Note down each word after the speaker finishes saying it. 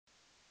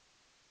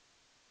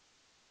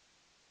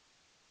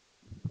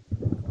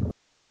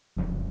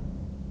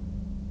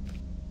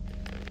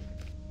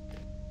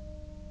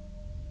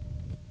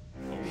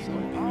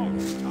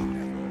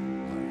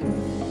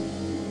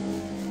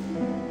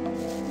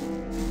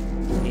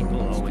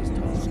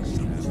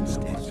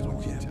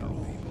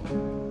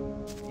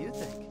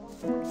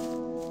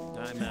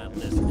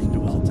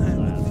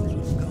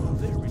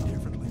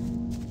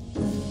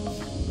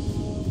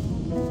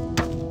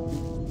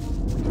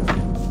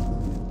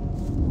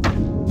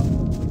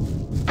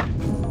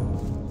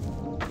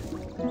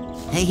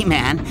Hey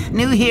man,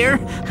 new here?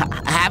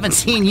 I haven't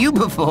seen you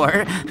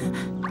before.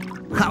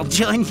 I'll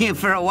join you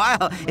for a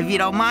while, if you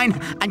don't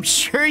mind. I'm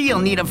sure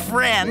you'll need a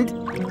friend.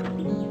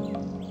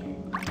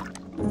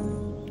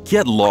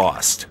 Get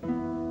lost.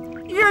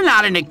 You're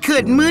not in a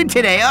good mood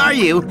today, are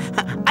you?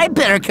 I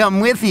better come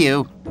with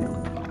you.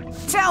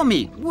 Tell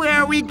me, where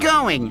are we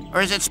going?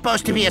 Or is it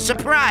supposed to be a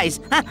surprise?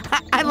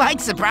 I like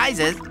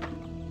surprises.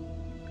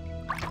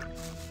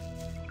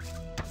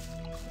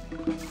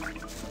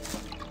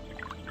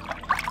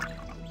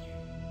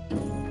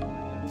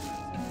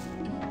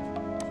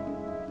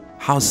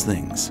 How's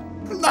things?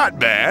 Not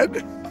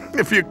bad.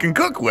 If you can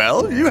cook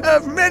well, you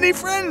have many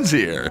friends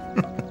here.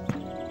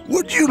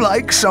 Would you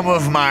like some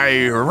of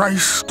my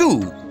rice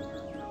stew?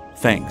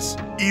 Thanks.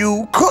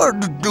 You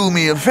could do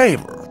me a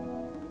favor.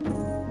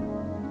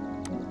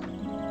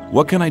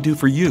 What can I do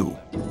for you?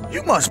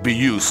 You must be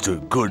used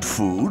to good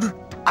food.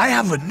 I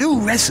have a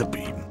new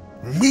recipe.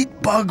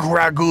 Meat bug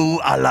ragu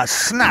a la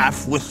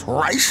Snarf with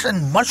rice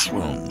and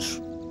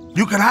mushrooms.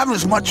 You can have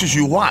as much as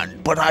you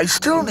want, but I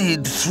still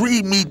need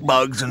 3 meat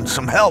bugs and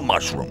some hell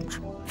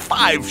mushrooms.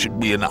 5 should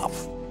be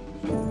enough.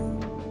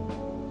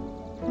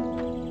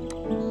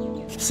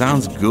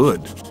 Sounds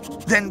good.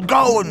 Then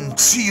go and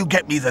see you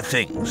get me the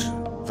things.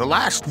 The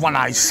last one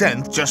I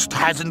sent just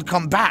hasn't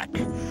come back.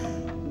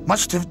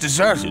 Must have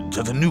deserted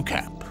to the new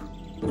camp.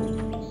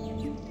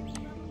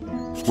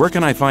 Where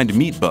can I find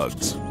meat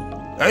bugs?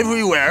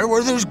 Everywhere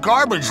where there's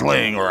garbage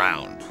laying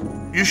around.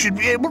 You should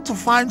be able to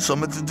find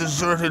some at the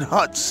deserted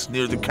huts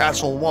near the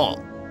castle wall.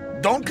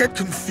 Don't get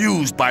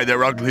confused by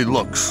their ugly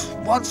looks.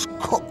 Once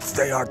cooked,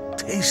 they are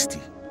tasty.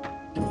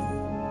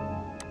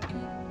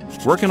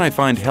 Where can I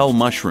find hell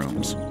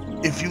mushrooms?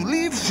 If you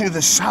leave through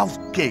the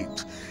south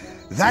gate,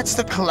 that's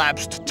the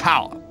collapsed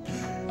tower.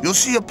 You'll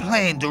see a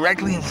plain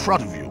directly in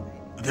front of you.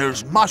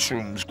 There's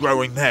mushrooms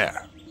growing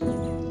there.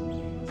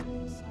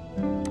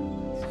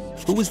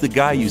 Who was the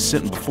guy you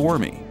sent before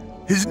me?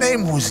 His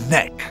name was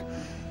Neck.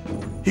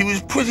 He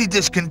was pretty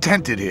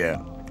discontented here.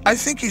 I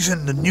think he's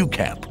in the new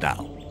camp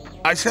now.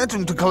 I sent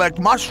him to collect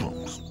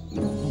mushrooms,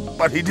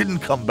 but he didn't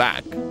come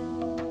back.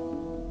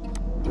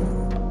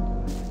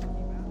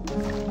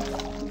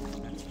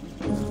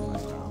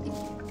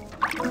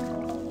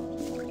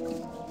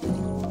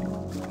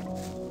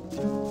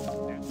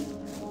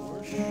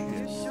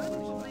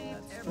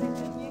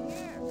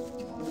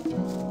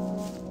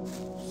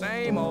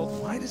 Same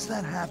old. Why does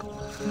that happen?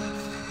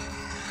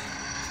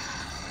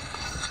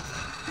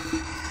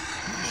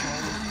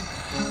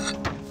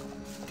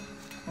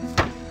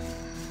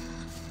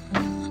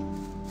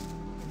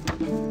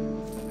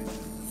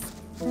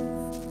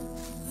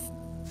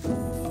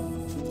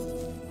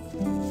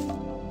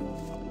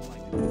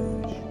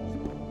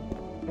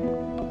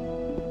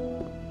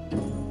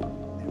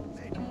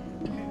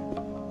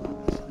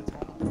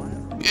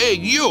 Hey,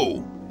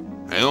 you!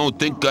 I don't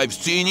think I've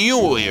seen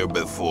you here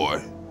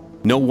before.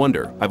 No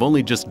wonder. I've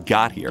only just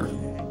got here.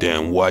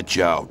 Then watch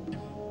out.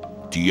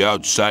 The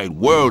outside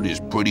world is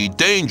pretty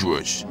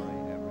dangerous.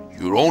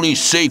 You're only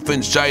safe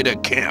inside a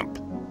camp.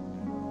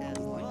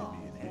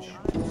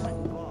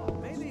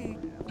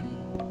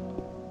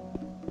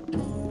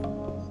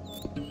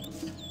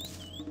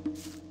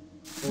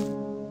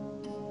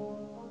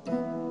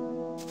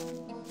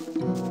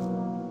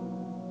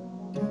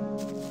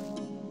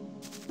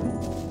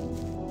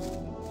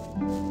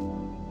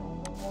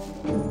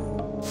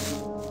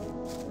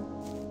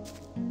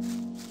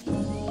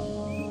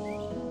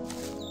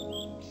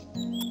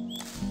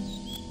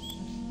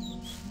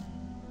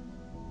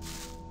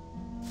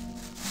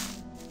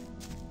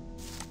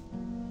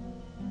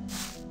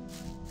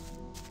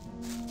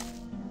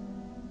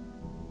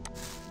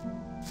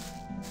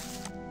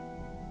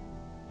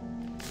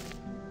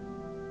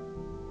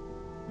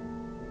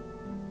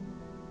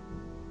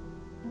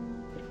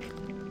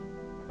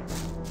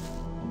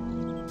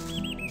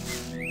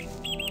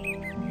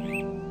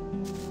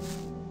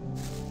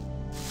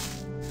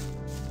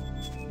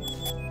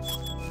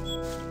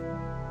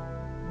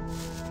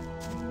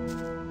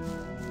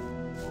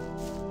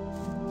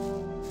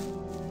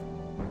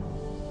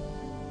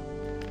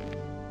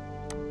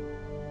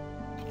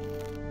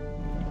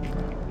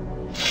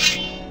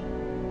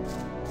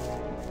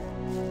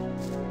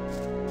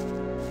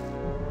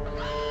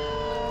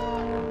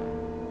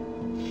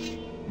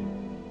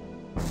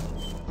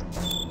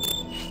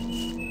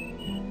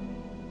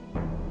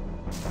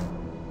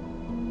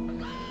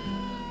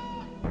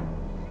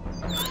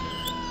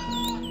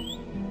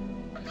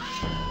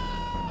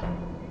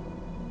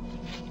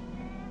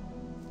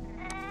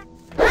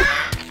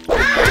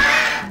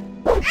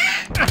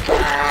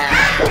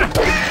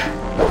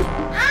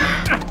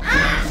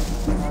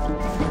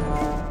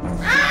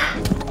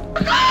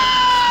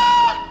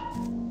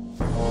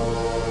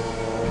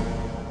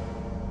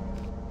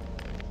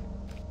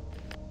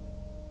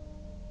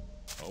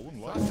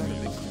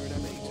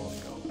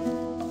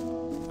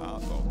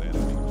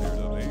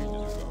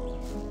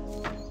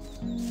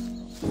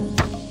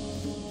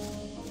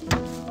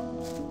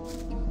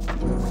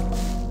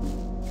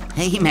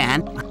 Hey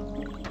man.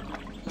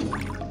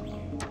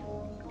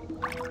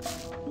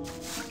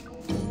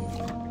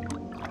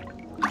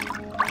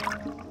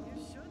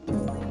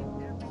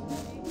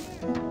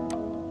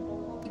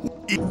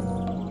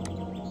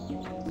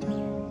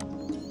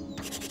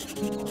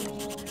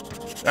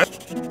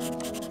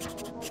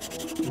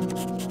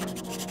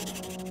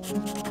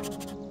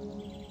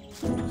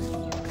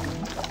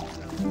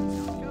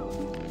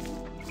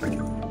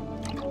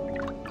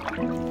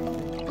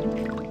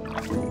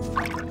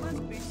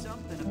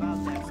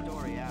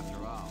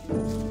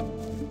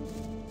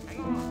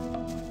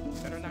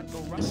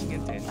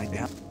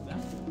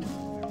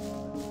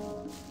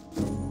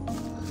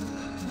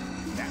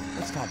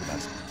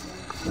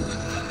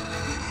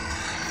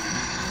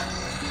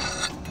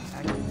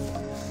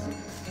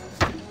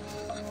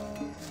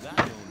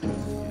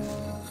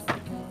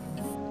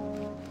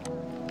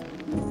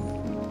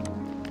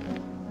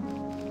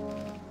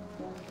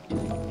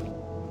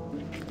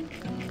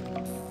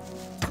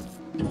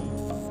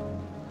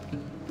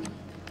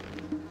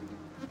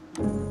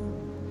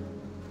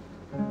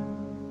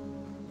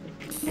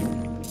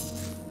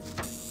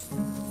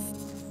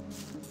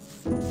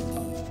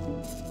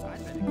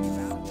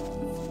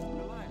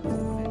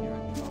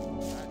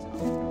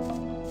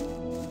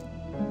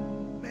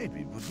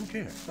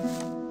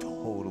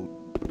 Total.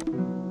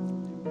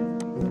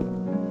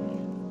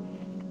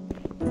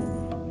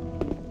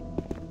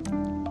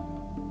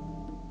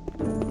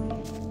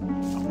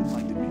 I would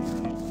like to be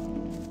here.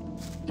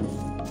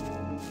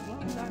 As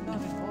long as I'm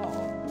not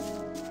involved.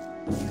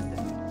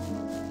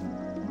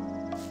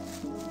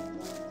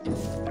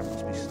 There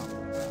must be something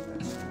about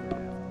that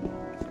story.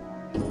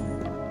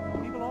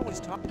 People always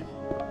talk.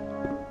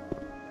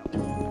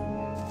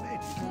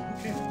 Maybe. Who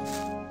cares?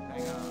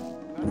 Hang on.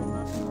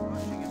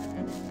 Rushing into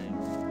everything.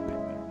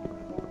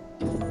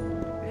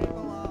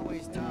 People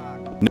always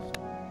talk.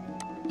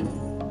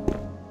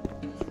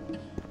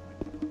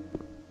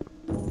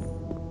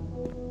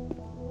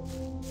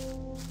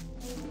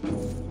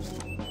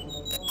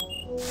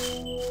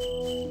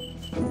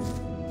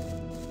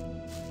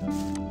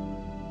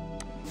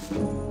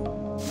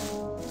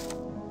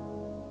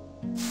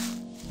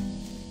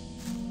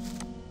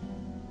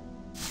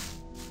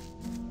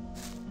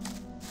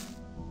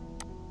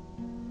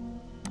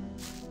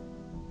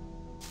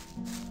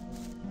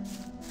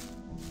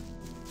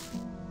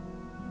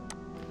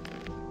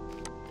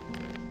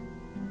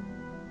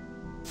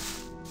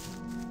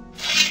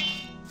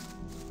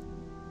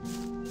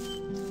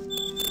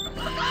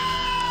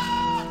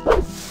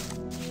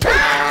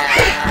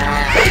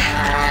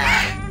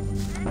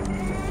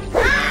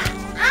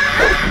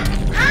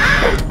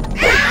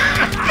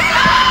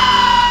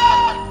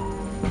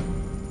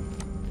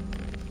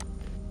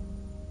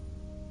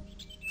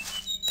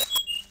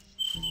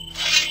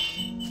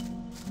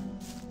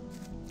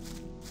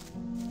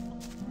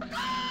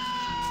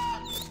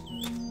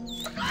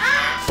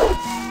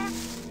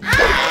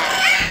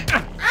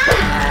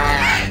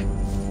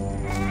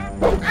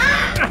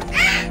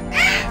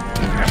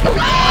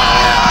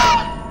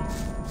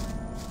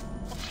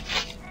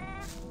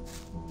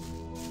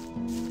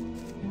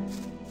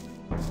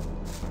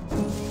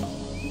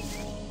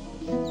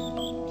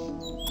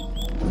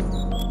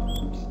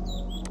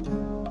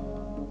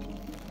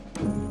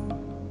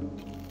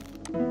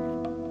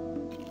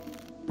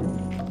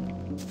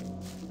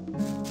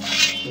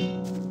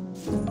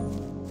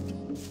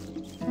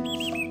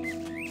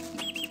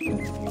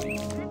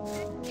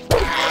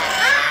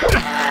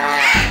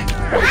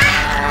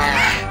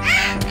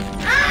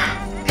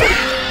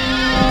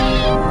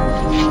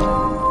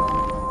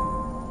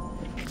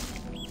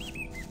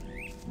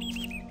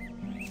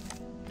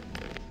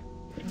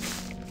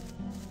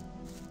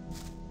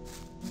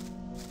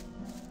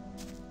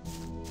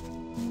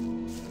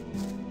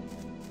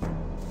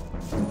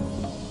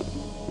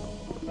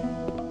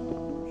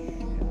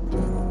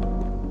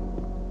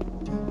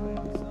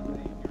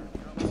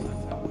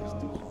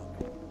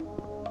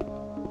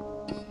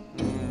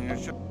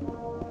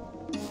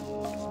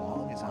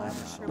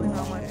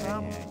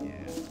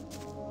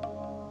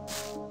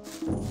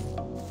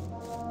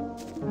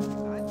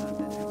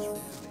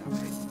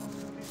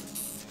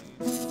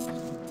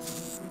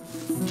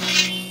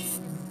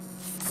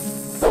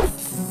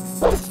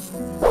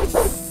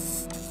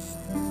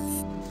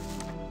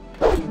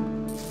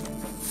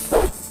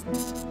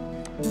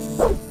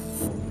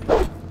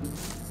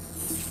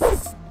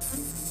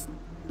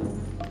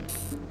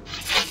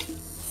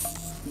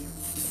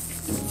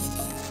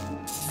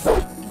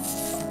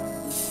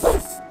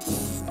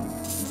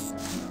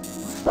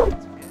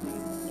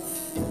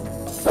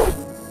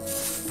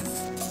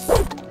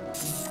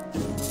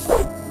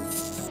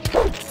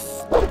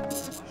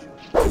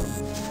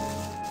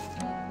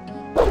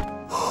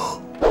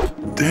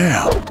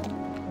 Damn.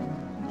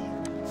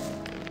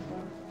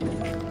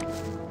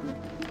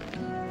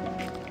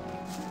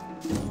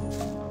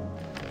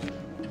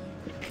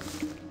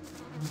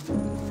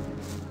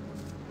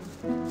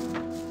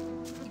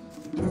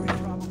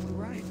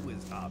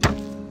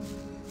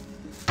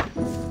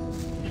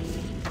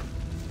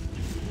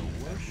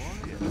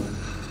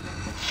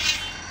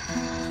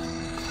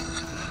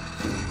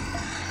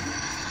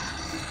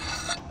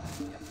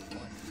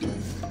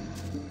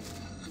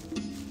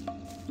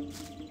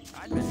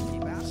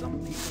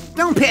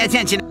 Don't pay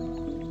attention.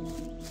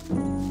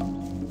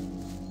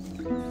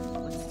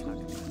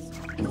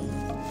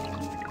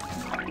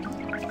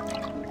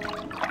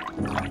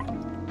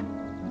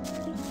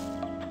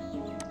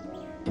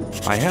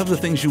 I have the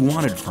things you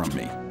wanted from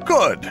me.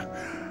 Good.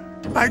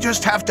 I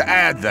just have to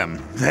add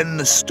them, then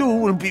the stew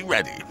will be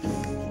ready.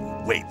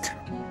 Wait.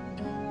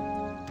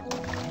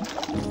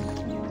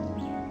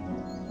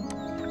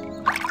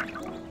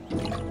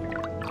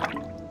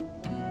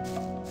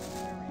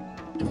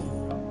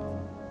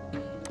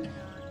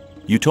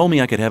 You told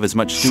me I could have as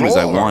much stew as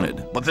I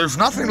wanted. But there's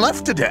nothing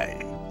left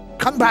today.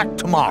 Come back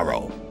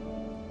tomorrow.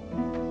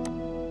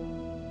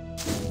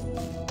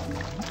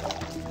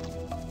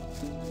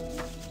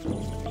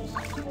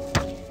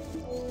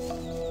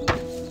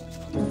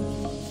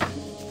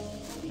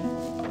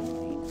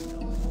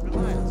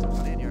 Rely on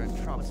someone and you're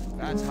in trouble.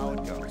 That's how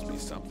it goes. Be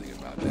something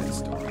about that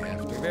story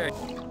after.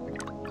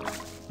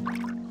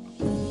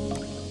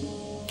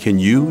 Can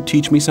you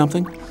teach me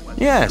something?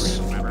 Yes,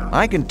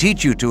 I can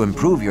teach you to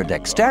improve your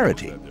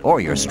dexterity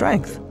or your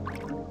strength.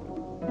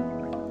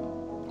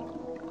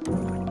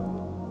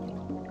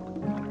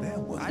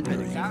 I bet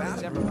if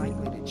that's ever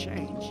likely to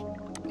change.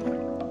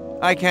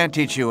 I can't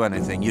teach you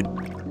anything.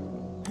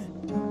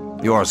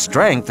 Your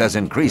strength has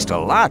increased a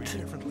lot.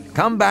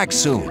 Come back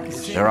soon.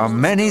 There are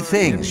many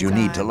things you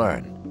need to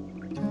learn.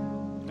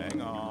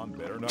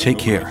 Take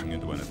care.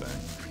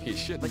 You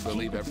shouldn't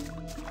believe it.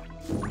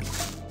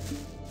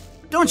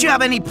 Don't you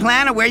have any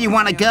plan of where you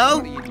want to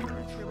go?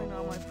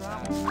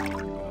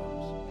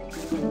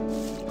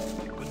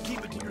 But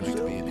keep it to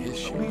yourself. Be in his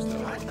shoes,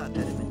 though. I thought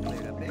that had been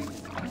cleared up, eh?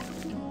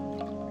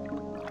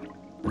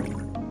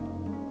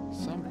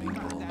 Some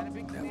people that had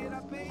been cleared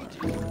up ages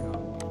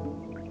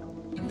ago.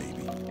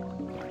 Maybe.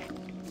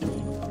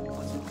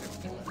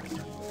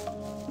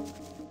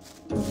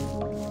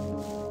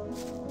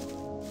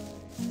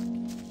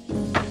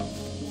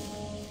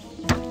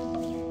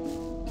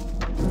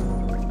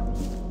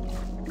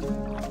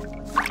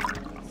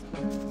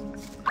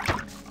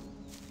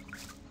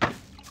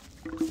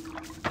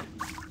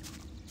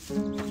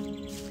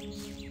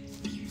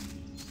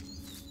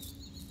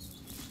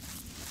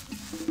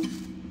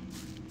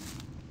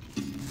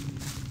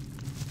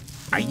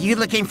 Are you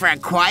looking for a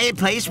quiet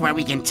place where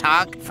we can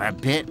talk for a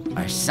bit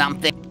or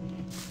something?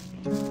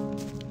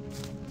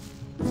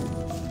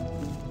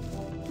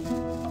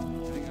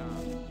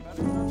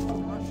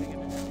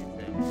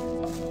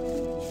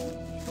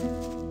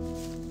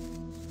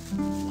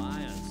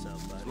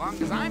 As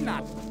long as I'm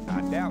not.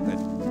 I doubt that.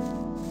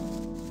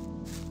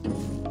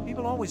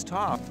 People always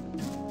talk.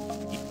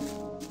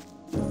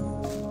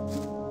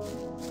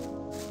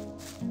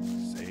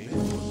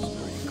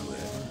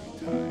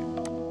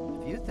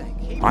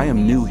 I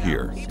am new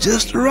here.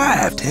 Just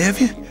arrived, have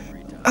you?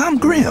 I'm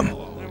Grim.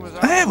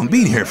 I haven't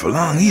been here for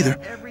long either.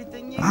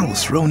 I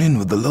was thrown in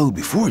with the load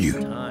before you.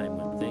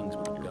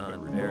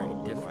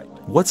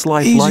 What's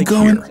life Easy like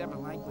going. here?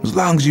 As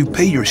long as you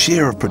pay your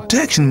share of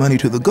protection money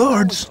to the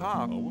guards.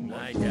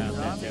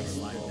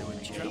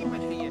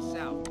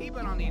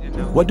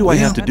 What do I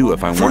have to do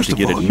if I want First to of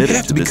get all, you admitted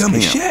have to to this become a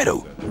camp?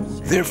 shadow.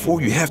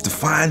 Therefore, you have to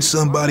find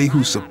somebody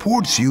who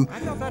supports you,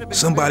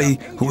 somebody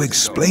who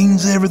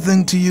explains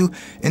everything to you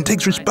and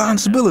takes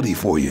responsibility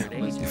for you.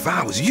 If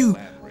I was you,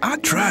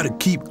 I'd try to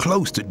keep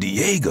close to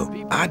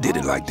Diego. I did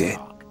it like that.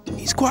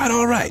 He's quite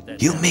all right.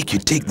 He'll make you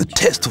take the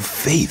test of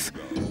faith.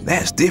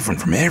 That's different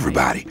from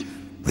everybody.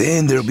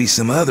 Then there'll be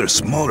some other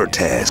smaller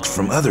tasks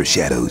from other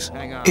shadows.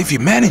 If you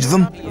manage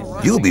them,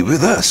 you'll be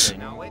with us.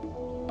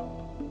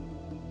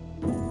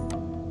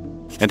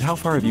 And how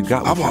far have you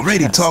got with I've your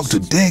already tests? talked to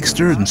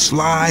Dexter and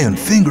Sly and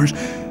Fingers.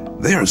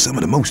 They are some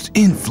of the most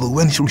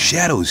influential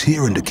shadows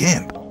here in the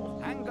camp.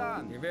 Hang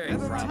on. You're very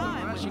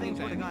time when things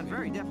would have gone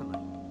very differently.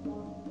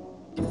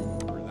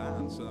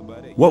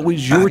 What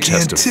was your I test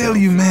can't of tell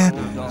faith? you, man.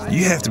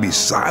 You have to be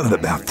silent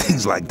about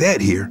things like that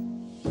here.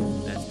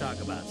 Let's talk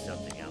about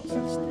something else.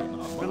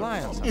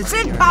 Rely on Is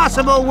it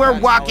possible we're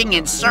walking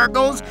in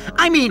circles?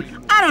 I mean,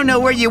 I don't know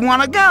where you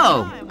want to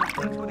go.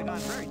 things would have gone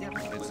very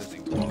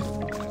differently.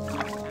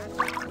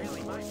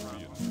 Really my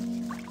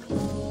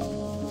problem.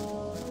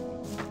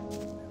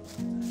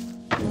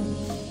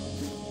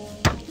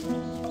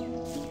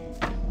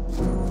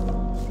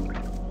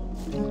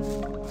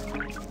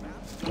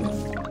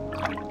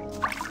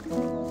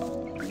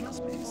 There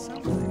must be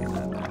something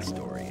about that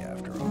story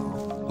after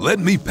all. Let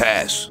me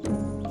pass.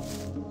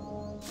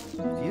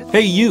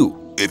 Hey, you!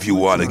 If you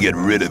want to get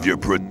rid of your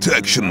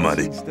protection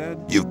money,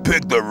 you've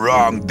picked the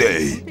wrong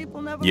day.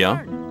 People never Yeah?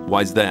 learn.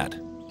 Why's that?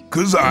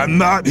 'Cause I'm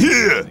not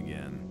here.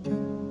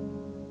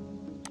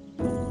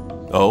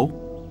 Oh?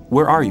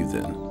 Where are you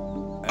then?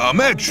 I'm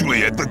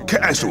actually at the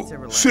castle,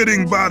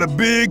 sitting by the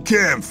big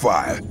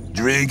campfire,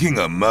 drinking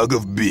a mug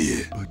of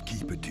beer. But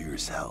keep it to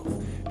yourself.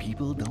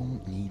 People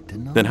don't need to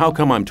know. Then how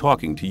come I'm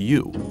talking to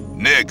you?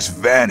 Nick's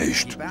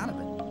vanished.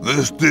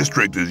 This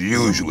district is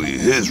usually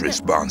his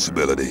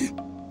responsibility.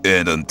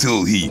 And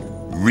until he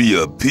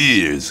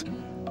reappears,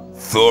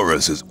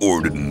 Thorus has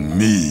ordered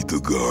me to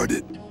guard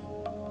it.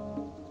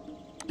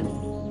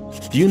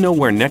 Do you know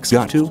where Next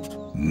got to?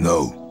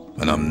 No,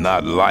 and I'm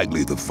not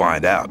likely to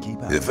find out.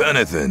 If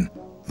anything,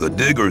 the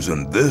diggers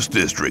in this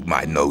district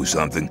might know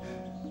something,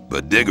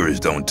 but diggers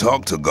don't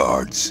talk to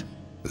guards.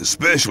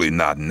 Especially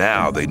not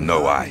now they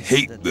know I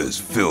hate this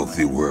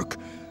filthy work.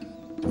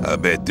 I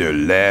bet they're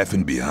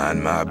laughing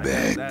behind my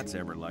back. That's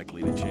ever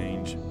likely to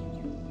change.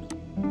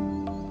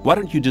 Why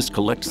don't you just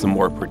collect some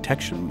more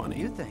protection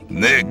money?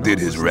 Nick did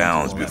his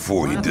rounds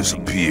before he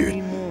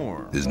disappeared.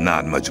 There's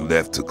not much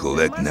left to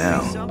collect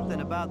now.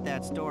 Something about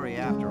that story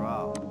after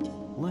all.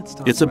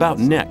 It's about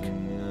Nick.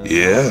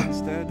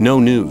 Yeah? No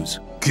news.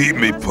 Keep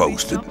me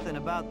posted. Something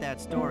about that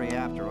story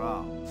after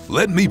all.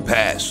 Let me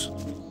pass.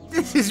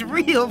 This is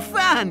real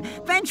fun.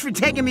 Thanks for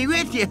taking me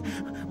with you.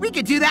 We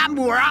could do that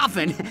more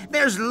often.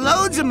 There's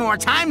loads of more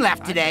time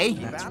left today.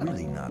 That's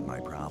really not my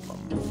problem.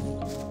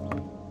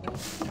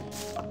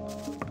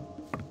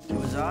 It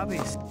was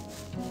obvious.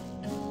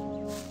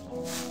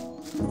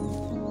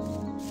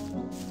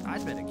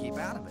 I'd better keep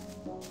out of it.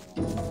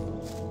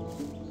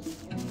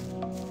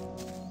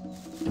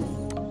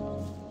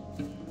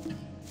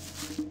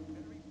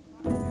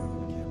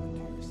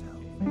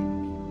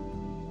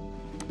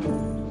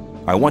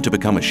 I want to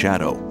become a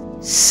shadow.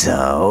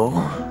 So?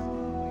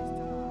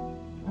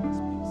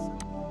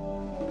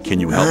 Can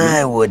you help me?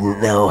 I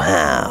wouldn't know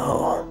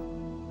how.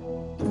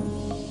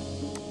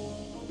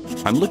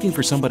 I'm looking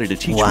for somebody to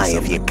teach me Why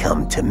something. have you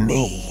come to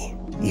me?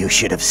 You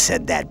should have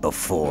said that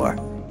before.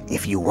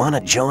 If you want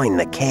to join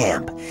the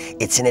camp,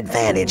 it's an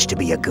advantage to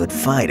be a good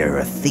fighter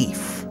or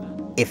thief.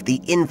 If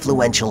the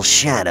influential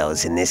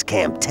shadows in this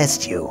camp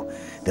test you,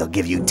 they'll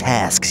give you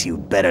tasks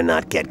you'd better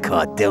not get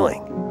caught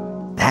doing.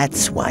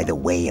 That's why the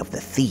way of the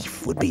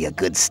thief would be a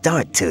good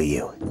start to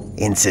you.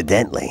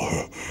 Incidentally,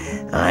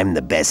 I'm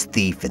the best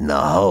thief in the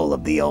whole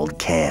of the old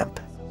camp.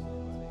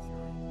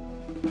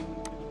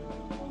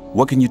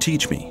 What can you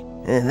teach me?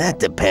 That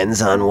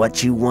depends on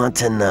what you want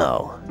to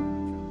know.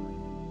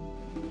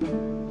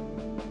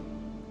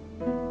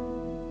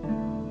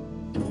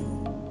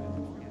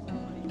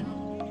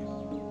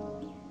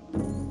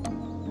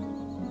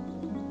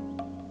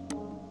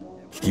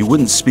 You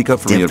wouldn't speak up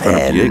for me in front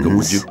of Diego,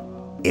 would you?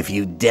 If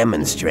you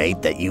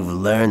demonstrate that you've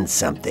learned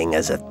something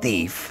as a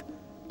thief,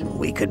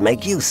 we could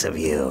make use of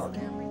you.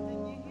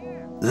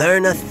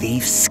 Learn a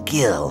thief's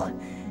skill.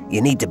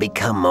 You need to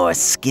become more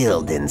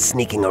skilled in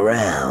sneaking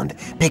around,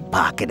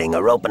 pickpocketing,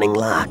 or opening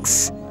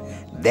locks.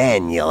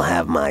 Then you'll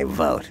have my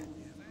vote.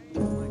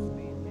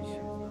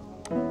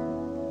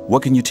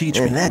 What can you teach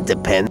me? That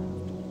depends.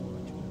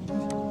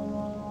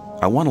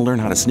 I want to learn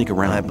how to sneak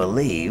around. I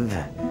believe,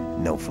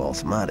 no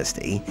false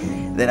modesty,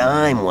 that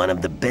I'm one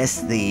of the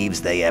best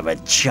thieves they ever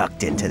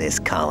chucked into this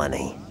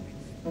colony.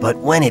 But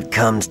when it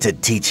comes to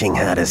teaching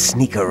how to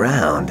sneak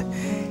around,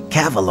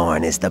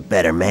 Cavalorn is the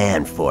better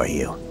man for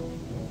you.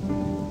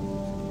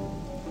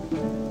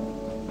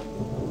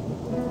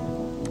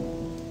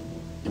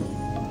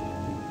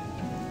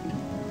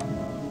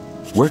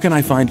 Where can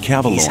I find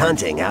Cavalorn? He's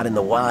hunting out in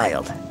the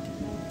wild.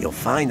 You'll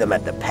find him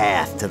at the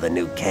path to the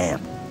new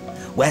camp.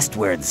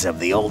 Westwards of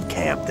the old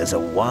camp, there's a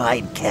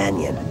wide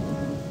canyon.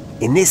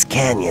 In this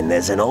canyon,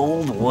 there's an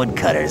old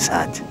woodcutter's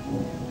hut.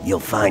 You'll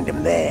find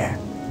him there.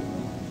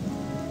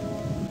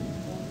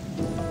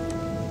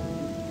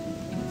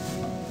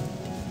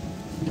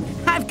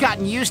 I've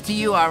gotten used to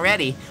you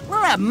already.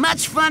 We'll have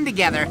much fun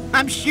together.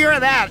 I'm sure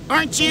of that,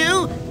 aren't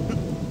you?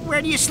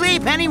 Where do you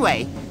sleep,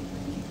 anyway?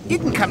 You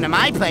can come to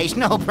my place,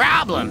 no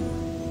problem.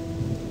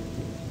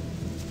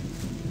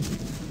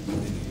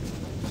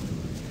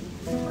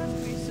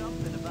 Must be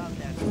something about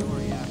that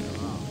story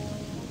after all.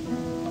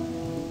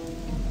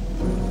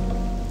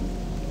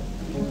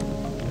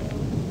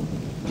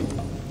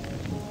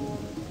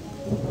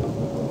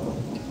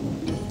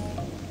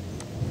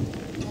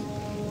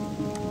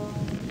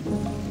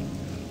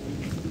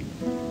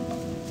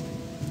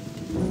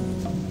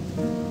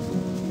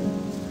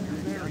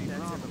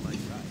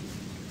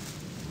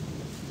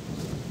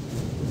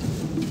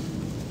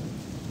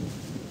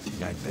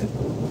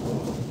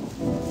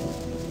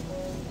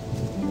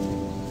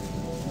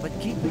 But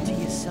keep it to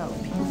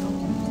yourself, people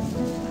don't know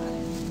about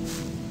it.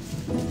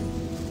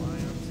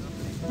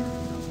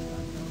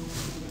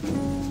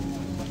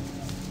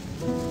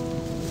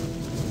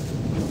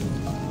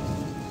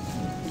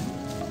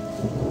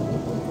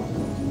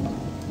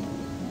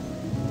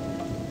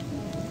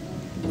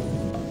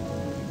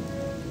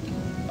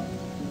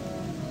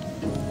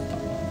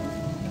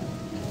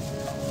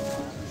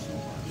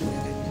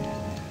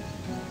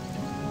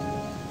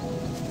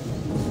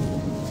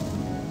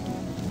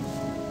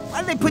 Why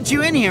did they put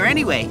you in here,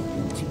 anyway?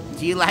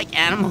 Do you like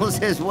animals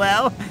as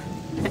well?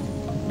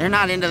 They're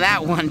not into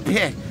that one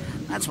bit.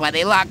 That's why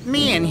they locked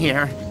me in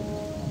here.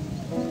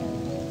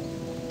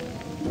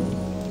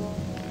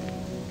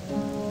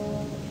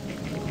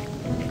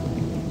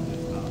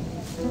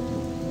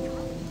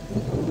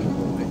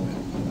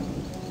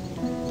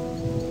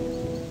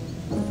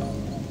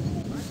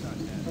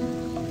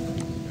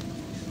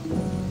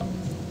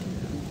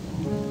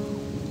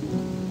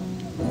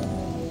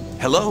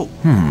 Hello.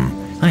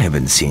 I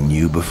haven't seen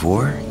you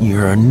before.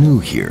 You're new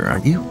here,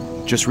 aren't you?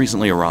 Just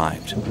recently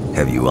arrived.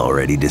 Have you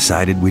already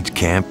decided which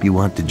camp you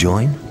want to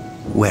join?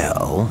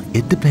 Well,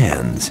 it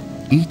depends.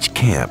 Each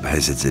camp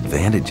has its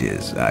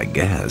advantages, I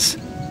guess.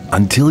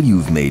 Until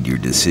you've made your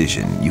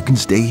decision, you can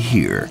stay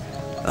here.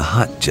 A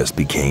hut just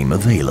became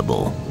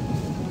available.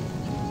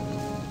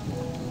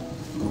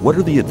 What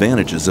are the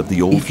advantages of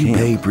the old camp? If you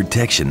pay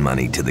protection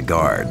money to the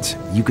guards,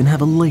 you can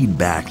have a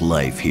laid-back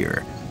life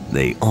here.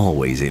 They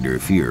always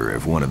interfere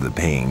if one of the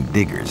paying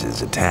diggers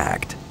is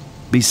attacked.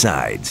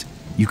 Besides,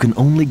 you can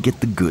only get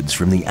the goods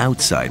from the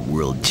outside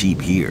world cheap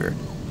here.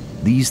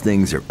 These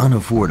things are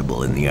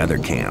unaffordable in the other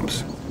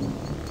camps.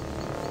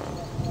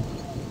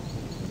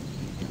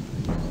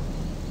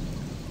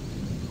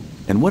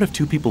 And what if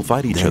two people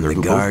fight each other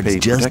who both pay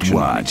protection money? The guards just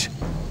watch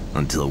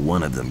until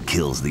one of them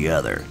kills the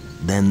other.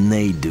 Then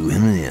they do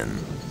him in.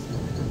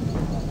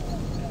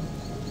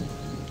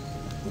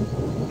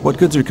 What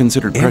goods are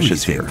considered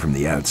precious Everything here? From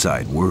the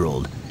outside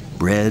world.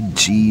 Bread,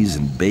 cheese,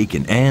 and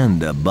bacon,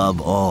 and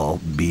above all,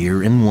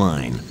 beer and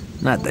wine.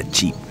 Not the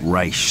cheap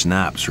rice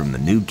schnapps from the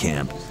new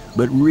camp,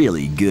 but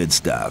really good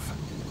stuff.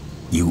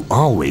 You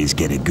always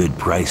get a good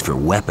price for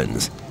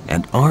weapons,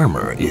 and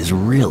armor is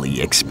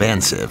really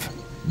expensive.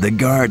 The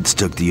guards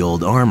took the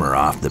old armor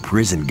off the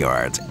prison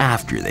guards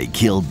after they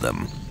killed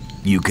them.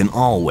 You can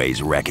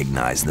always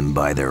recognize them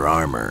by their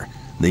armor.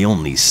 They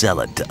only sell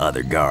it to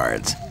other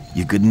guards.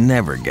 You could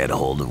never get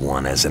hold of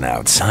one as an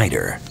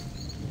outsider.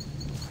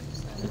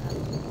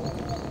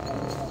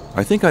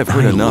 I think I've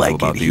heard enough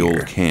about the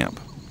old camp.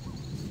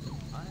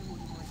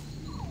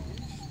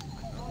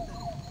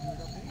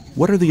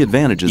 What are the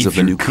advantages of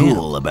the new camp? If you're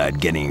cool about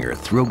getting your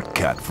throat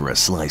cut for a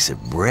slice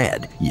of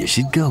bread, you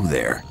should go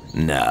there.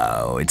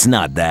 No, it's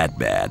not that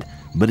bad,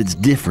 but it's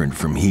different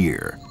from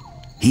here.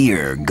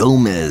 Here,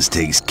 Gomez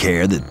takes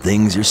care that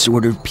things are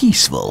sort of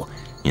peaceful.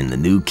 In the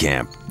new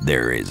camp,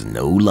 there is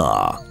no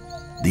law.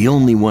 The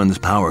only ones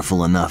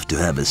powerful enough to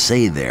have a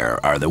say there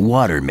are the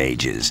water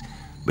mages,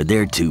 but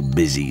they're too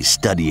busy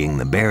studying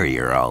the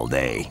barrier all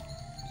day.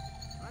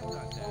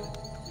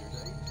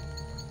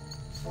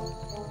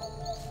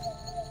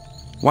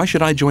 Why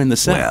should I join the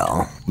sect?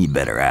 Well, you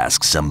better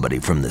ask somebody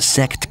from the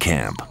sect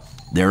camp.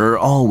 There are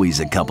always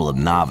a couple of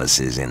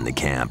novices in the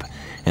camp,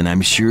 and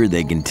I'm sure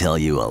they can tell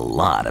you a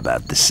lot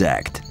about the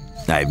sect.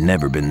 I've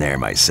never been there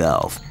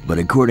myself, but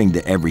according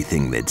to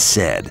everything that's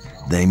said,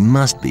 they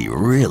must be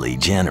really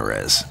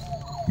generous.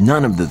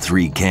 None of the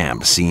three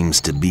camps seems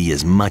to be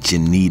as much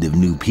in need of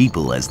new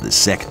people as the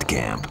sect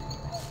camp.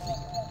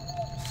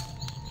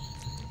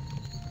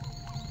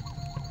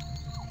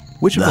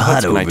 Which of the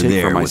huts can I take for myself?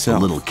 The hut over there with the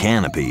little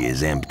canopy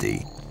is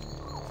empty.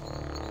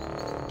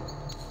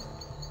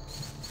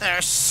 There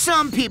are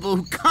some people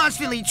who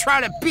constantly try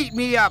to beat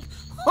me up.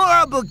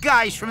 Horrible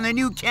guys from the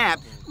new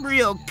camp.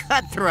 Real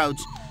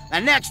cutthroats.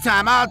 The next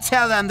time I'll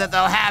tell them that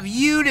they'll have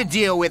you to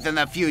deal with in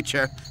the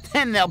future.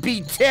 Then they'll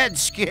be dead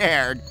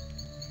scared.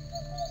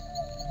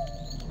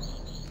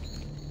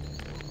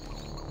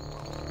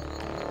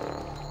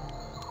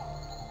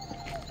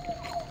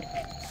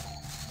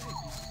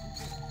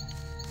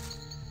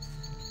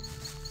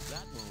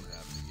 That won't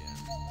happen again.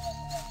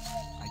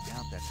 I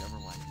doubt that's ever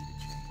likely to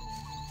change.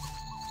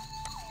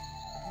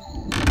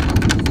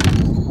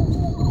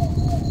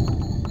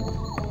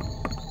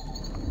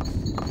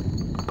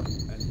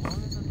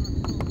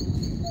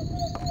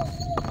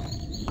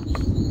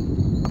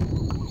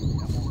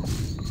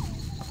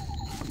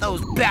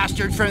 Those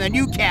bastards from the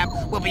new camp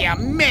will be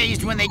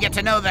amazed when they get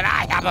to know that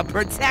I have a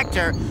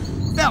protector.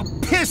 They'll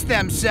piss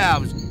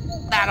themselves.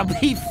 That'll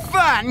be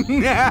fun.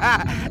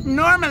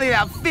 Normally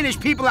they'll finish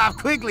people off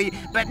quickly,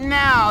 but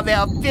now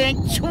they'll think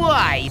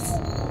twice.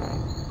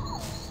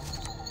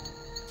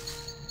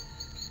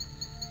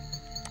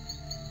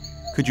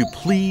 Could you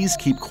please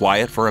keep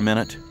quiet for a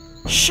minute?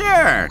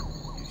 Sure.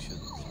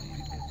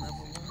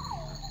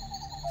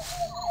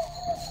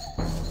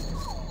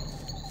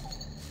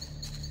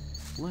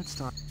 Let's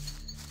talk.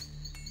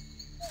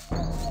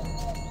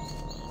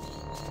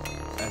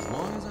 As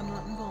long as I'm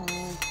not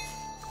involved.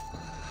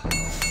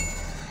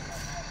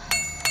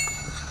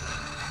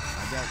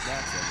 I doubt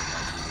that's ever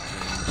likely to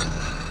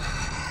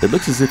change. It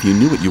looks as if you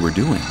knew what you were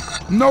doing.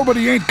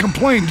 Nobody ain't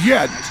complained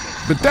yet,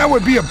 but that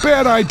would be a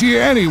bad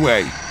idea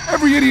anyway.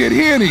 Every idiot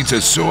here needs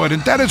a sword,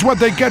 and that is what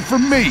they get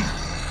from me.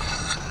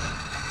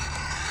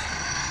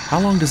 How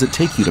long does it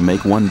take you to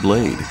make one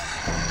blade?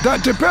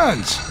 That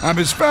depends. I'm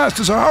as fast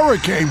as a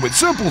hurricane with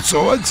simple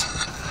swords.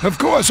 Of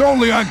course,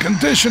 only on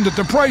condition that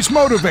the price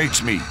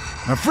motivates me.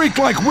 A freak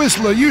like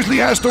Whistler usually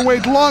has to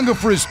wait longer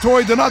for his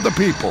toy than other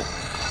people.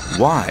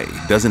 Why?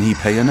 Doesn't he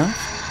pay enough?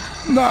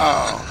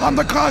 No, on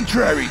the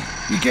contrary.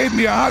 He gave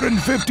me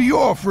 150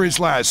 ore for his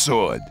last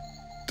sword.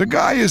 The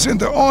guy is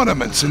into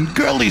ornaments and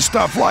girly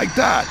stuff like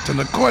that, and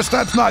of course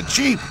that's not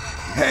cheap.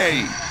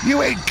 Hey,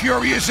 you ain't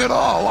curious at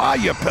all, are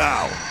you,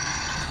 pal?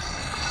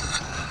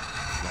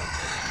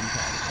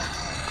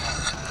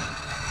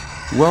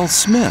 Well,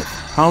 Smith,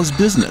 how's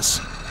business?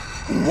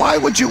 Why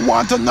would you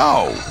want to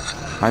know?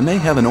 I may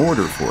have an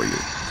order for you.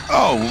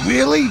 Oh,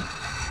 really?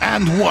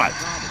 And what?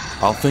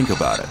 I'll think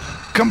about it.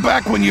 Come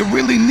back when you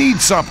really need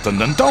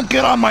something, and don't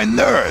get on my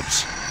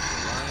nerves.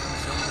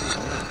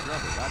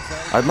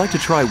 I'd like to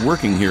try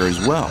working here as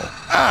well.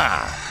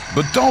 Ah,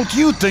 but don't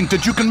you think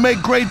that you can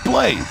make great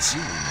blades?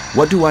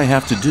 What do I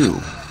have to do?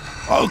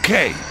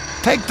 Okay,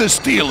 take the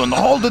steel and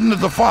hold it into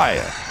the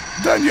fire.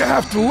 Then you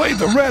have to lay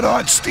the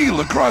red-hot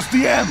steel across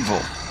the anvil.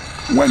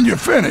 When you're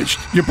finished,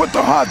 you put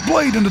the hot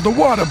blade into the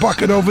water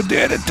bucket over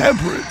there to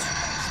temper it.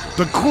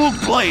 The cooled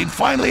blade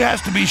finally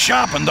has to be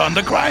sharpened on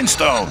the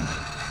grindstone.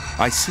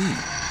 I see.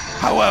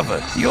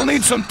 However, you'll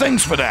need some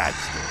things for that.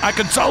 I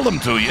could sell them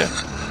to you.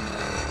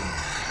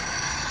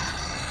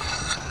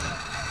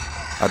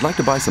 I'd like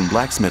to buy some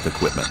blacksmith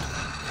equipment.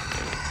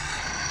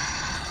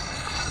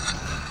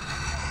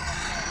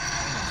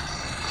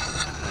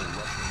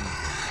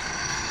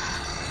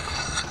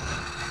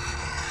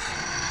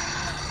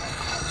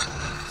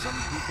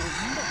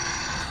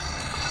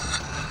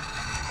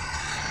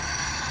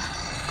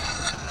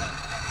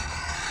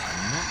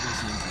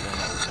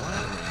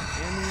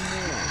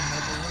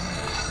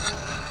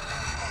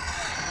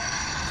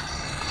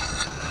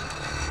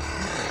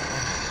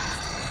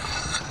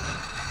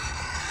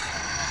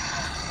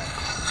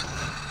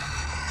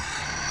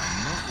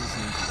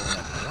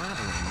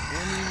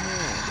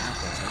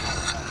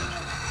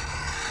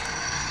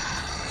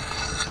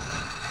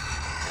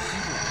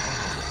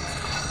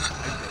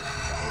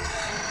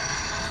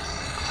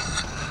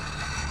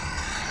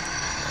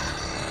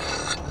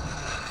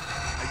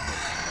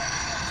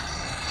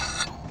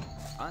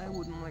 I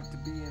wouldn't like to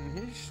be in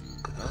his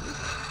shoes, though. I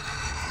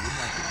would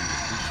like to be in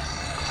his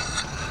shoes.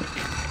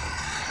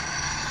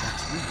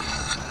 That's really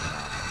not my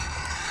problem.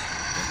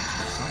 There must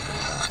be something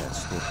about that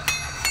story.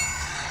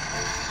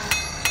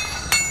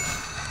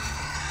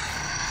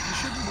 You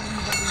shouldn't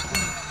believe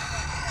everything.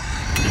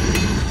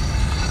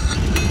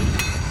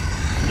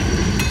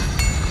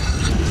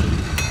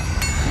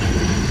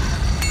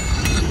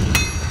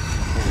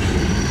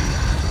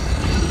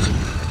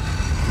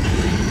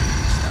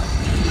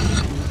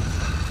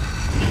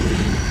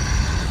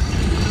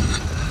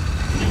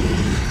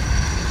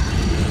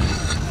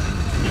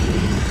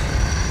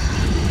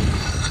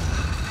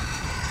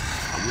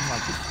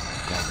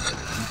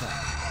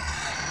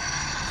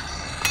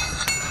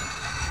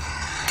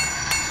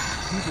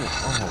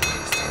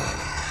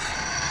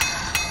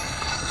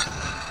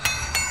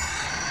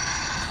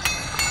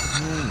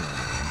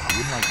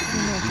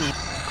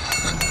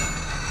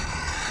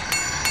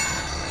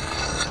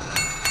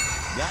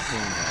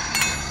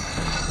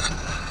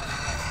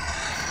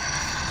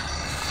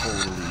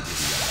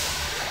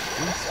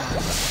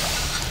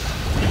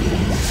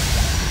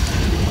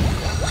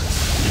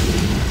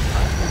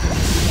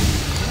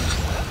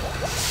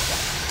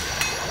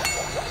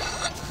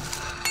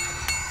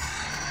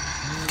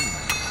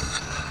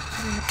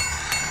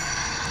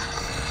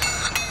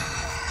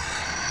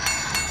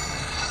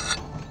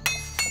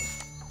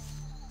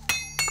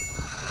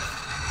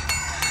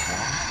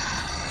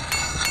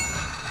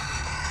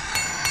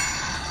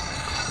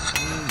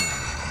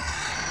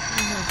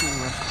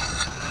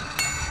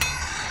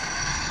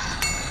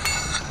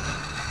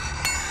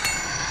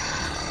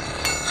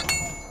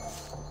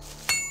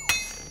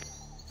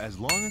 As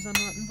long as I'm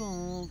not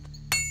involved.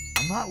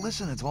 I'm not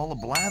listening to all the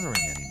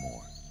blathering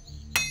anymore.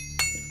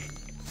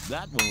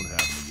 That won't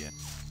happen again.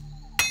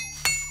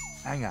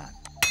 Hang on.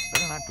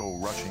 Better not go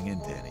rushing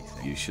into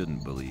anything. You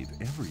shouldn't believe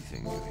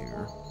everything you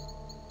hear.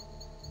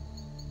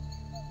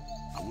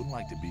 I wouldn't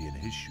like to be in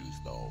his shoes,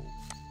 though.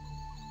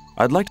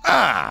 I'd like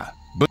to...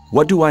 But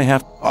what do I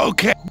have...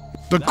 Okay,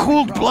 the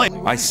cooled blade.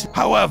 I see.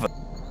 However...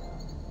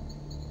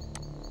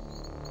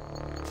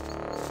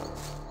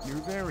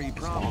 You're very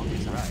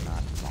probably right.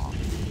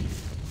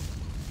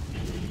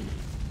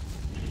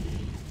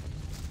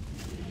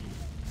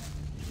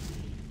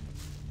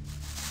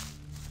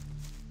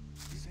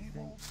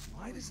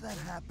 Why does that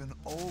happen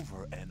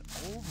over and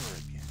over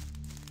again?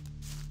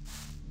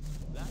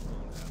 That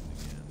won't happen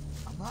again.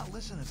 I'm not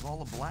listening to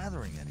all the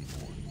blathering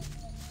anymore.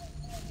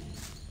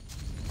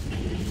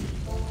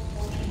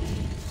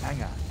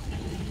 Hang on.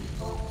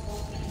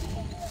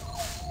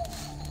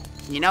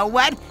 You know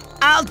what?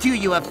 I'll do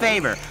you a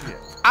favor.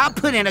 I'll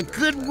put in a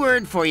good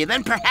word for you,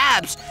 then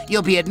perhaps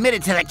you'll be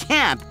admitted to the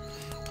camp.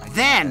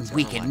 Then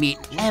we can meet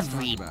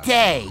every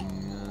day.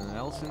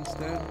 Else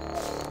instead?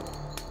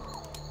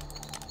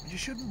 You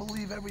shouldn't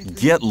believe everything.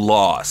 Get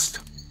lost.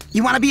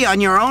 You want to be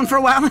on your own for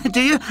a while, do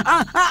you?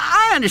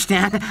 I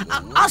understand.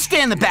 I'll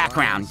stay in the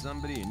background.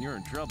 Somebody and you're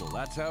in trouble.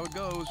 That's how it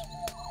goes.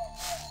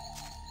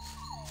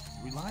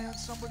 Rely on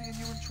somebody and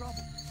you're in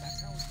trouble.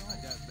 That's how it goes. I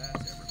doubt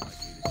that's ever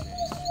likely to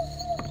change.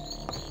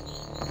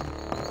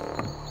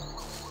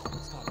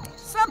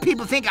 Some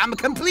people think I'm a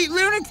complete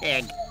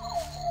lunatic.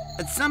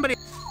 But somebody...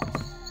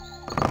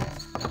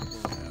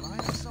 Rely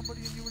on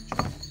somebody and you're in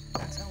trouble.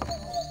 That's how it goes.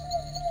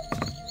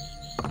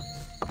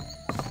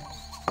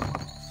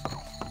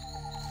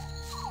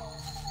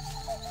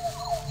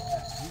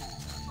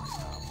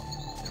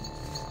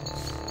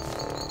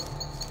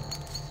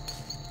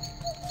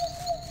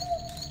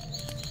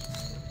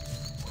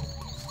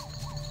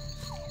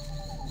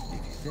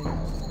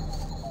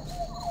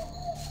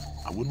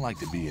 I wouldn't like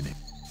to be in it.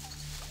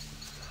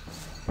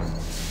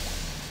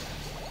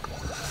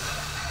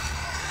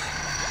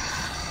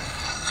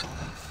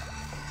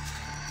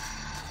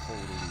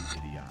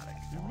 totally idiotic.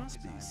 There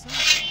must be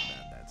something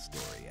about that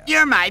story.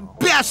 You're my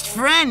best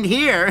friend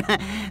here.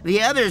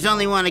 The others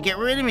only want to get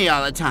rid of me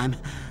all the time.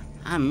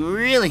 I'm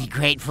really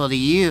grateful to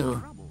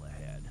you.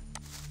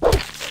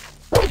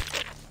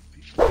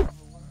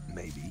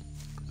 Maybe.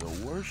 The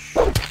worst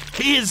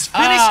He has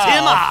finished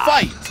him off!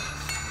 Fight!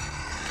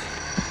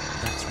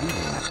 That's really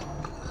not...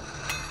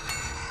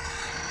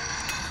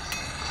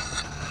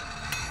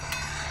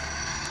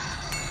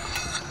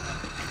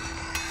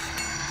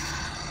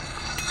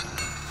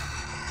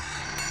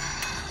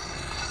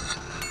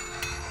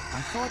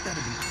 I thought that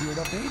had been cleared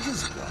up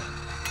ages ago.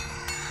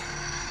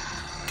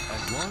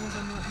 As long as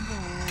I'm not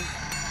involved.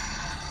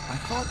 I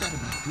thought that had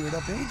been cleared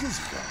up ages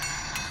ago.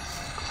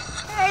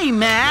 Hey,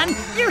 man,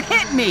 you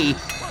hit me.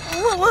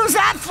 What was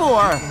that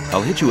for?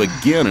 I'll hit you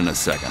again in a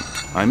second.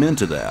 I'm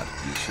into that.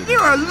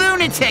 You're a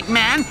lunatic,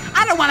 man.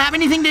 I don't want to have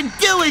anything to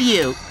do with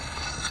you.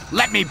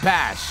 Let me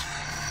pass.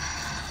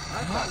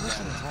 I'm not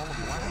listening to all of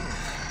the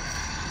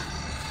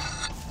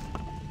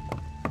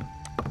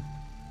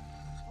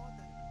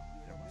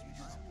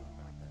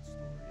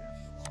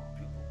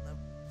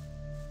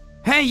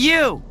Hey,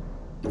 you!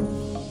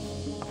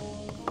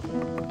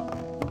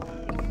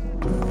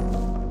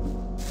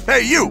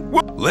 Hey, you!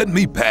 Let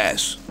me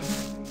pass.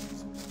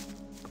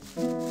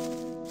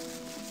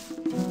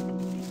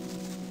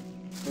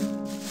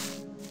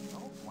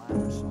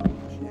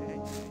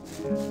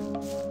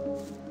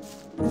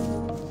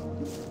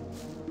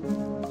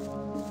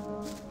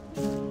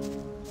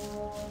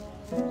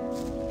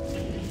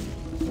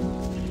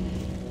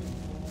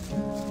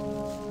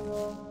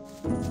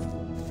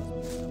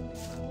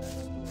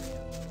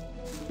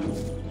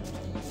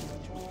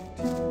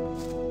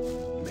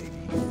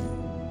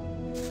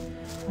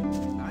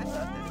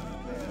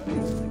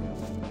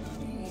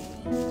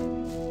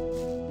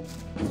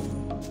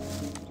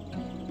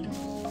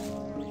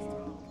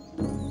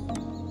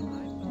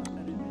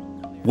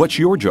 What's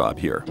your job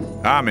here?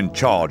 I'm in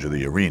charge of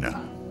the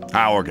arena.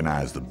 I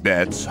organize the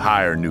bets,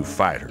 hire new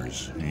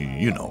fighters.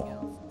 You know.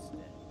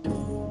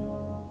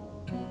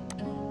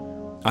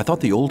 I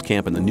thought the old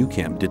camp and the new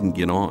camp didn't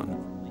get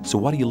on. So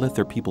why do you let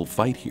their people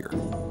fight here?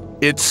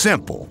 It's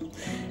simple.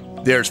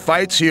 There's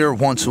fights here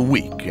once a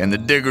week, and the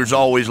diggers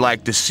always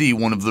like to see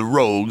one of the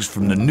rogues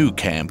from the new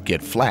camp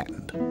get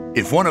flattened.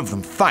 If one of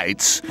them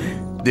fights,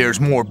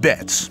 there's more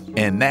bets,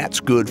 and that's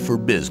good for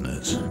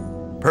business.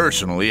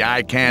 Personally,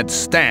 I can't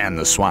stand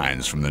the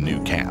swines from the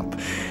new camp.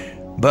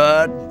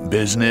 But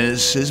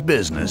business is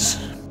business.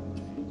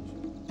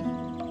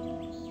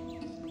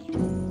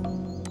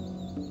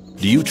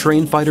 Do you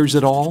train fighters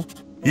at all?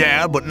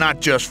 Yeah, but not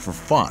just for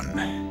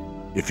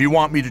fun. If you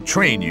want me to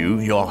train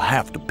you, you'll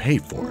have to pay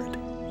for it.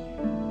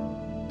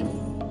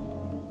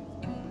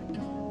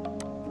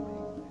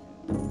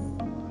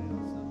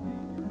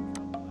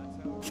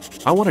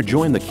 I want to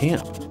join the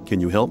camp.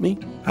 Can you help me?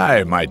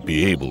 I might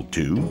be able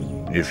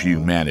to, if you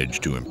manage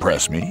to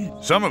impress me.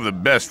 Some of the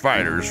best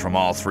fighters from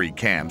all three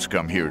camps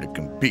come here to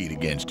compete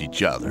against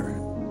each other.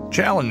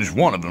 Challenge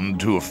one of them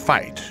to a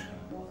fight.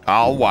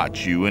 I'll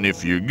watch you, and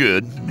if you're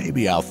good,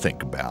 maybe I'll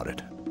think about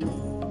it.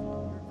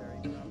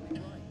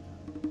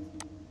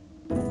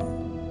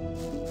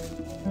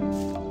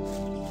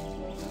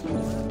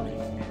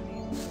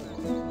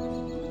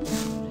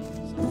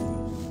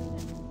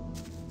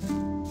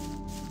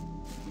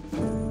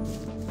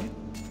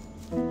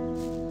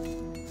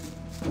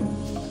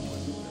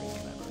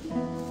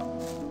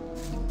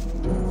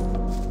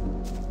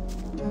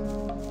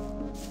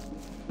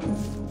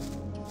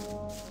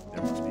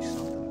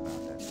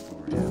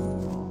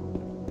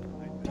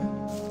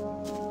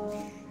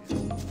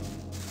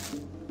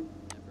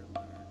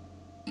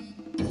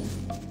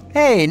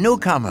 Hey,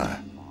 newcomer.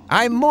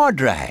 I'm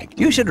Mordrag.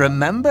 You should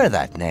remember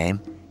that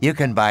name. You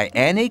can buy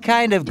any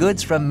kind of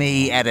goods from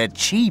me at a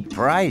cheap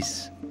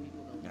price.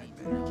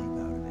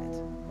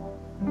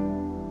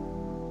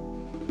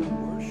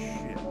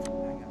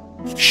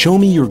 Show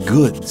me your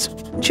goods.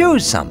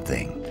 Choose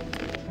something.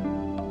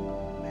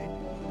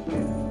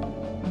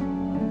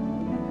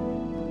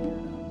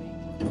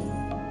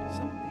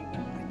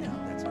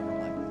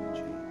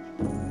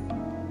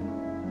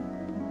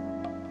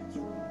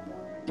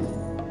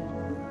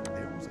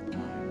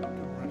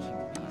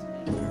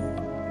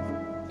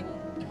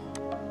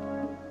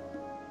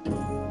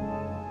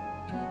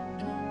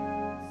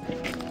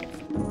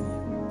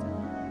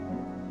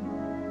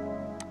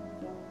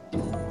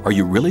 Are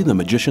you really the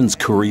magician's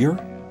courier?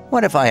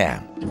 What if I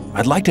am?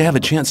 I'd like to have a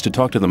chance to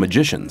talk to the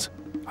magicians.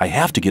 I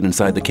have to get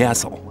inside the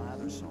castle.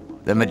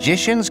 The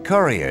magician's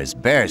couriers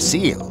bear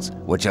seals,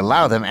 which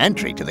allow them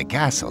entry to the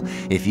castle.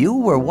 If you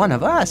were one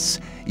of us,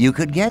 you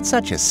could get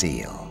such a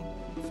seal.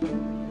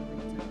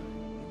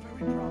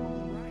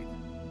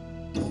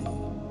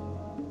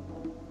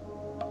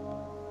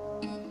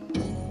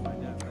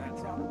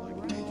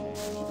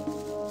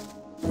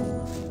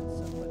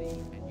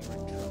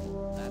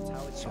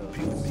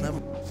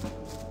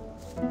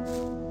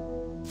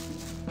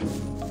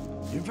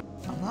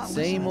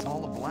 Same old.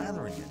 All the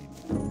blathering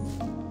anymore.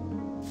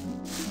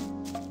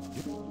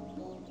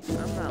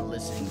 I'm not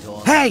listening to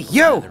all Hey, the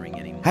you! blathering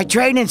anymore. I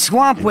trade in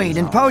swamp weed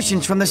and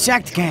potions from the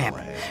sect camp.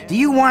 Do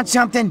you want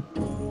something?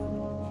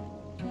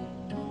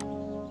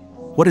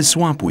 What is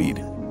swamp weed?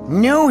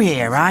 New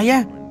here, are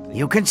ya?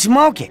 You can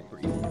smoke it.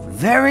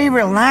 Very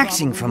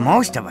relaxing for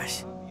most of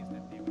us.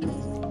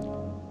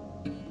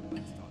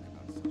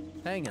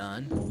 Hang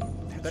on.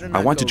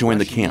 I want to join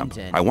the camp.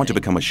 I want to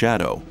become a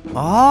shadow.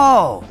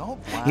 Oh,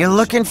 you're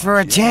looking for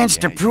a chance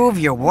to prove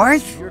your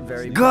worth?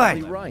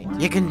 Good.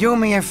 You can do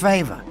me a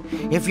favor.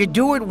 If you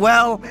do it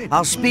well,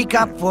 I'll speak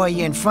up for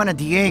you in front of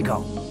Diego.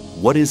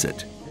 What is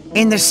it?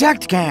 In the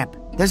sect camp,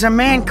 there's a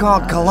man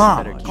called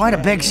Kalom, quite a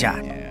big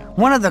shot.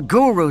 One of the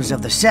gurus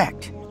of the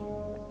sect.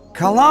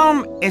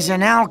 Kalom is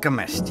an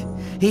alchemist.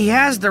 He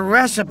has the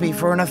recipe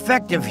for an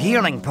effective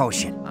healing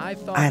potion.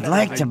 I'd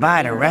like to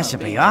buy the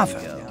recipe off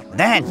him.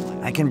 Then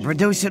I can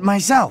produce it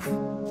myself.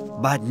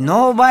 But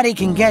nobody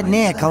can get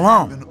near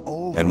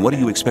Kalom. And what do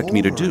you expect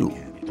me to do?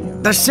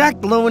 The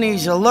sect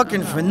loonies are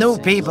looking for new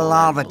people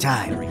all the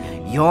time.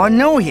 You're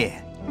new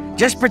here.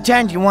 Just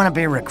pretend you want to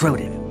be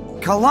recruited.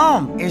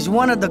 Kalom is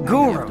one of the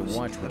gurus.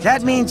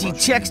 That means he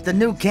checks the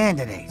new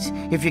candidates.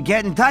 If you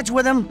get in touch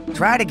with him,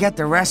 try to get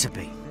the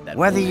recipe.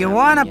 Whether you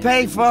want to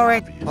pay for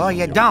it or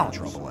you don't,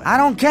 I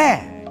don't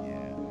care.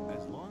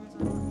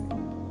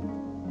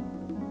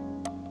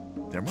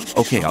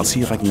 Okay, I'll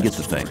see if I can get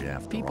the thing.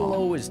 People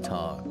always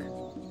talk.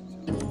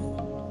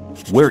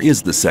 Where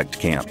is the sect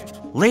camp?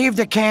 Leave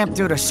the camp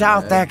through the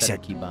south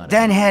exit,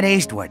 then head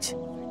eastwards.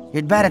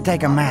 You'd better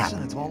take a map.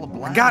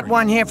 I got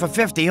one here for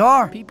 50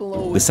 ore.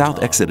 The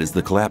south exit is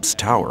the collapsed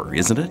tower,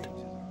 isn't it?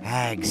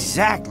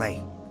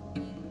 Exactly.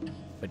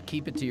 But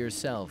keep it to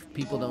yourself.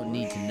 People don't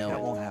need to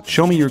know it.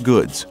 Show me your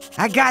goods.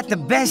 I got the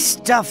best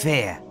stuff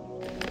here.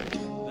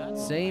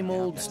 Same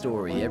old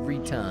story every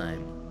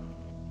time.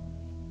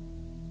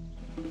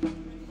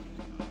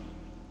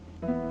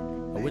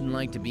 I wouldn't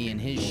like to be in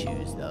his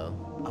shoes, though.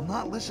 I'm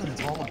not listening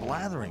to all the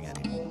blathering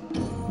anymore.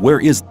 Where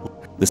is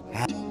this?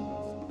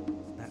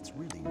 That's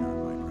really not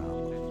my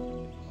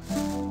problem.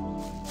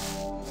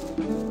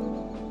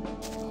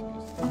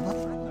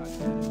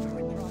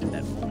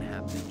 That won't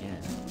happen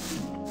again.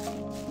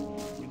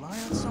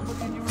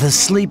 The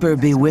sleeper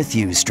be with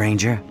you,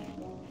 stranger.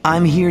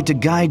 I'm here to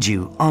guide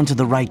you onto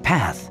the right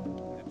path.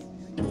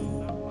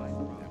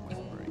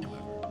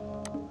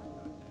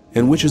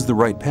 And which is the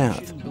right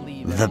path?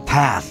 The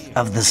path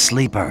of the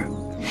sleeper.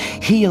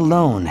 He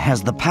alone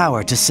has the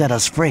power to set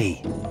us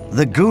free.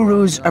 The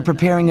gurus are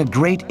preparing a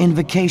great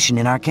invocation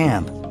in our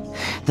camp.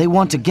 They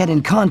want to get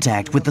in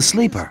contact with the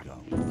sleeper.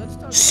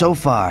 So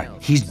far,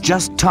 he's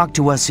just talked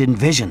to us in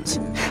visions,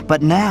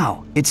 but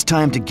now it's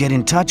time to get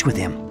in touch with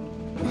him.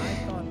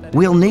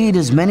 We'll need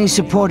as many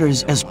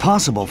supporters as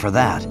possible for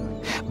that.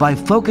 By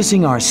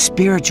focusing our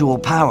spiritual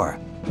power,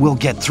 we'll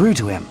get through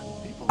to him.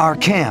 Our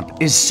camp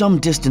is some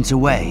distance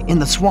away in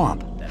the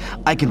swamp.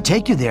 I can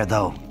take you there,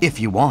 though, if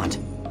you want.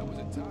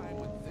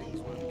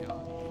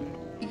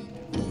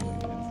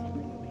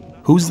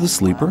 Who's the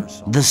sleeper?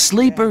 The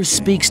sleeper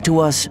speaks to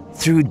us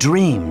through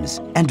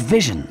dreams and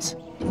visions.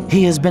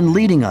 He has been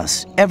leading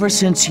us ever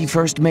since he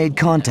first made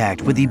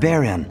contact with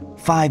Iberian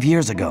 5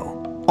 years ago.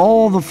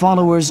 All the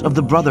followers of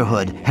the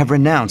Brotherhood have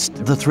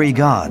renounced the three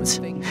gods.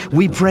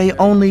 We pray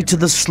only to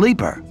the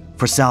sleeper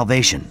for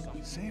salvation.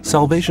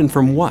 Salvation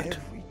from what?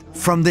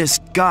 From this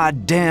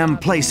goddamn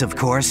place, of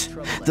course.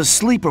 The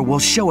sleeper will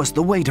show us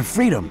the way to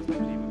freedom.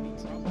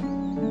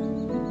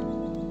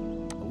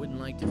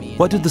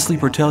 What did the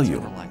sleeper tell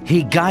you?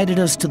 He guided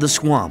us to the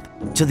swamp,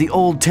 to the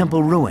old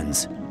temple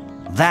ruins.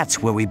 That's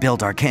where we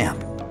built our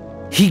camp.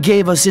 He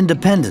gave us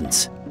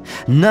independence.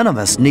 None of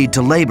us need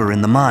to labor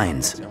in the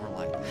mines.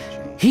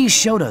 He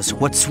showed us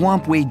what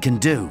swamp weed can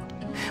do.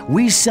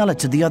 We sell it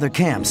to the other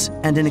camps,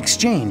 and in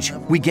exchange,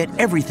 we get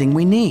everything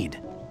we need.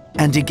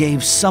 And he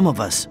gave some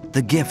of us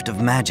the gift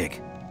of magic.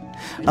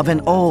 Of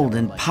an old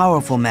and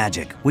powerful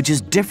magic, which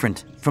is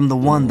different from the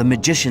one the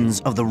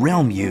magicians of the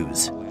realm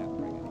use.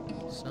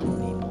 Some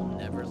people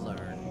never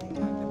learn.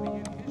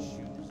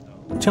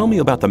 Tell me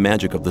about the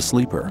magic of the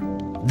sleeper.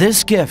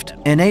 This gift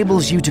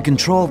enables you to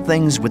control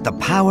things with the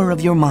power of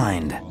your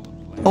mind.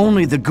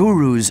 Only the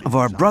gurus of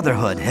our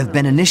Brotherhood have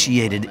been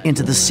initiated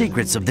into the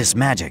secrets of this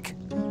magic.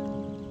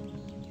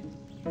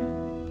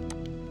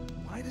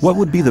 What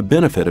would be the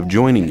benefit of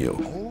joining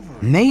you?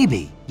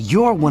 Maybe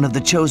you're one of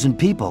the chosen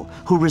people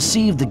who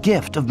received the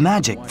gift of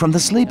magic from the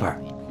sleeper.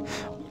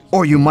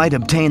 Or you might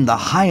obtain the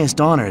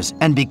highest honors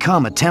and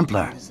become a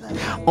Templar.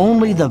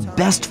 Only the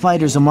best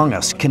fighters among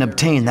us can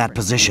obtain that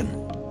position.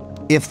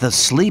 If the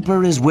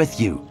sleeper is with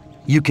you,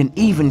 you can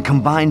even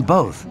combine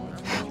both.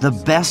 The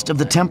best of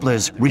the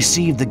Templars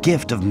receive the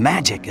gift of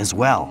magic as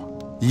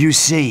well. You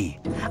see,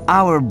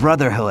 our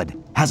Brotherhood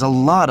has a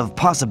lot of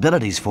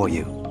possibilities for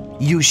you.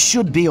 You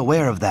should be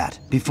aware of that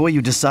before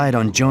you decide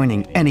on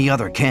joining any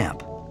other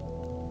camp.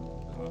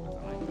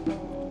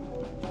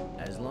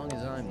 As long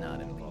as I'm not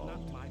involved.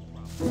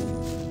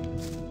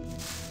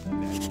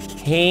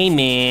 Hey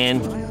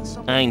man,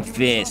 I'm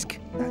Fisk.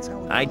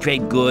 I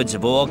trade goods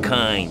of all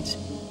kinds.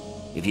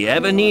 If you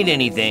ever need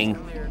anything,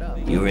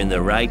 you're in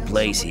the right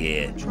place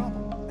here.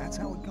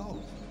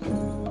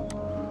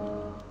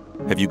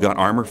 Have you got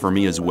armor for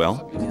me as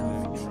well?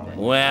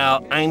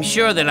 Well, I'm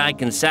sure that I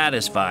can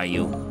satisfy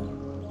you.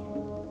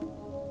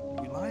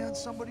 Rely on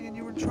somebody and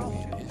you're in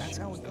trouble. That's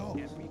how it goes.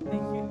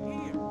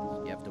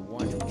 You have to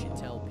watch what you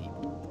tell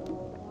people.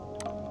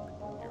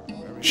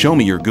 Show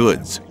me your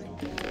goods.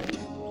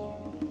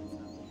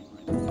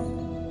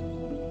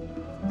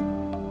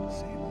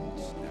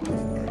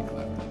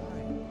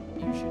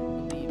 You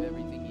shouldn't believe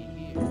everything you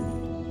hear.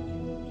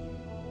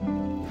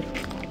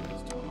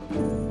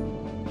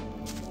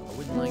 I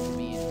wouldn't like to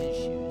be in his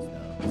shoes,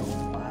 though.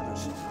 Don't bother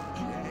so much.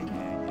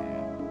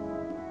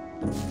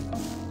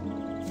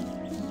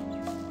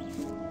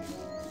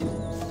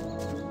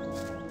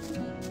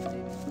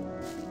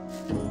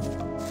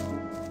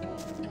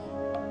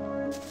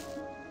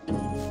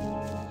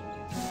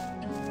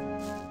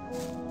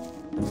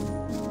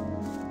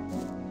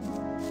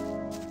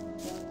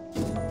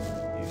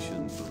 You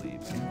shouldn't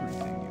believe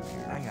everything you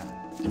hear. Hang on.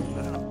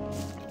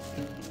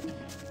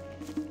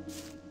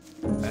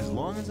 As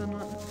long as I'm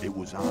not... It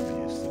was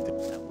obvious that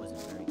That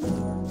wasn't very clear.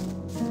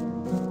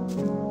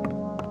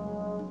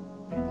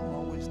 people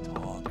always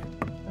talk.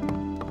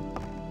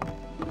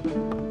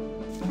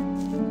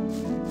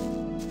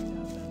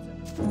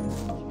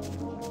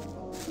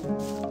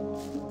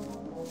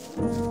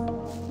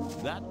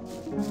 That...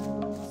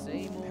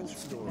 Same old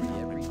story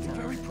every You're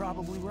time. very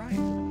probably right.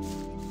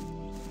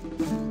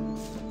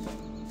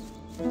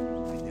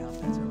 I doubt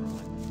that's ever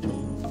likely.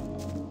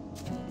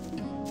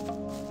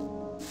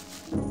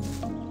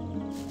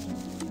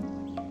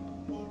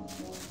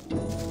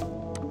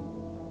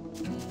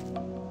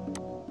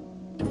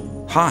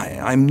 Hi,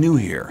 I'm new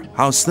here.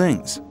 How's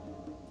things?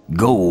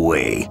 Go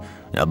away.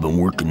 I've been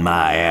working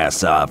my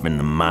ass off in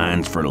the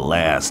mines for the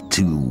last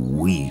 2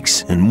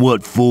 weeks. And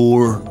what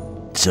for?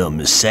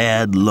 Some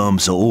sad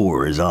lumps of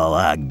ore is all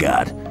I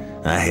got.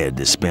 I had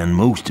to spend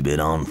most of it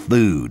on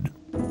food.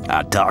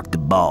 I talked to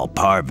Ball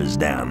Parvis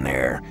down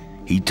there.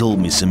 He told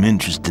me some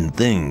interesting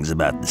things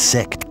about the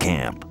sect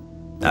camp.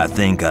 I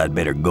think I'd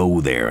better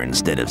go there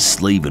instead of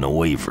slaving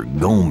away for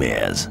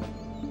Gomez.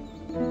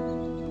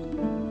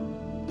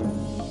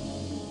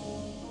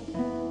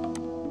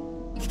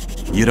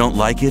 You don't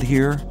like it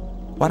here?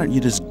 Why don't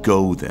you just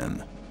go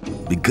then?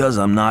 Because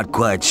I'm not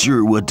quite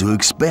sure what to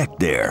expect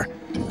there.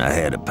 I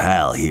had a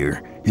pal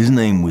here. His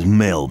name was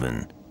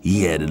Melvin.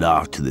 He headed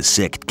off to the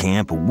sect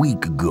camp a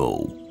week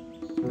ago.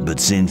 But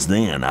since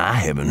then, I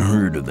haven't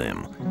heard of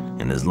him.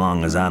 And as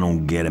long as I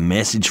don't get a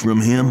message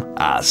from him,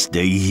 I'll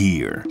stay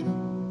here.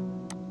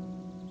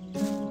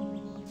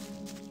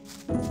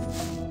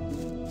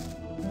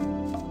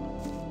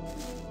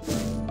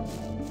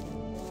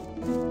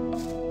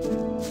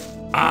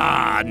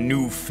 Ah,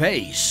 new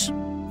face.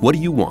 What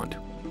do you want?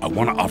 I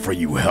want to offer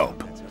you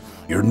help.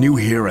 You're new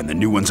here and the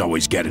new ones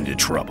always get into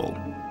trouble.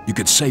 You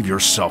could save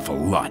yourself a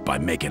lot by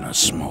making a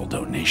small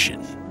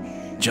donation.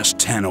 Just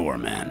 10 ore,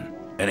 man.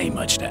 It ain't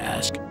much to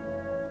ask.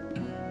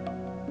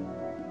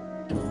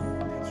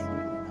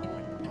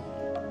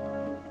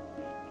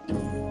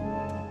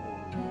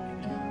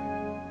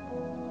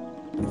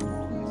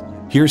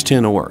 Here's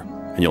 10 ore,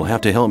 and you'll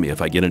have to help me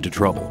if I get into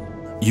trouble.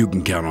 You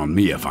can count on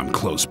me if I'm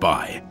close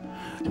by.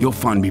 You'll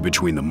find me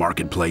between the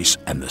marketplace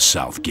and the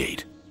south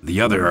gate. The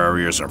other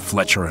areas are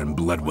Fletcher and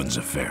Bloodwin's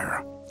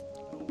affair.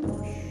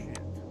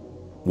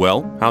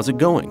 Well, how's it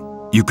going?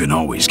 You can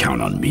always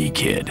count on me,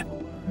 kid.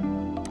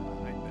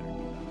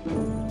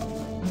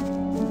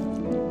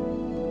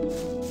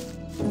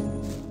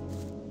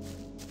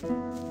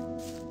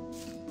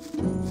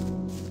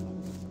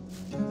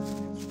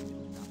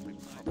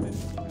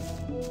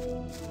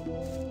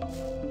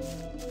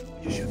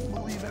 You shouldn't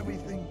believe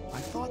everything. I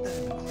thought that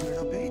had been cleared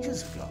up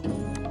ages ago.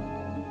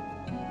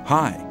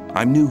 Hi,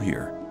 I'm new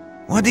here.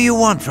 What do you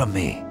want from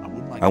me?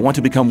 I want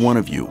to become one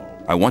of you.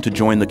 I want to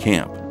join the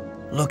camp.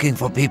 Looking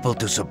for people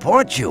to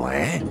support you,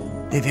 eh?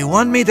 If you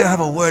want me to have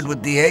a word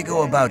with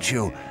Diego about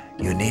you,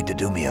 you need to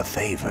do me a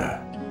favor.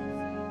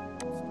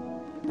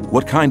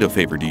 What kind of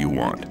favor do you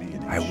want?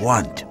 I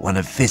want one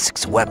of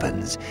Fisk's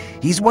weapons.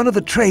 He's one of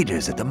the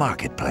traders at the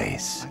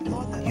marketplace.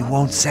 You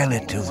won't sell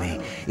it to me.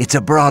 It's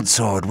a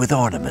broadsword with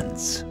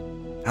ornaments.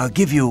 I'll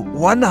give you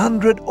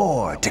 100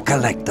 ore to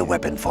collect the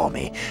weapon for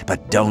me,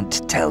 but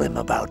don't tell him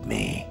about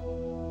me.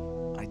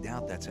 I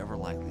doubt that's ever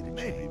likely to change.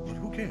 Maybe, but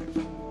who cares?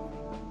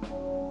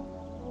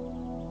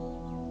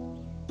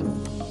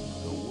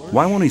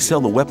 Why won't he sell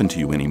the weapon to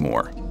you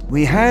anymore?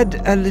 We had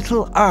a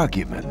little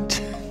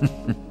argument.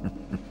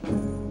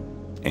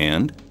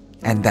 And?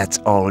 And that's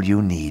all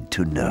you need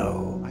to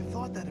know. I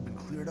thought that had been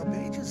cleared up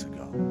ages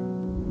ago.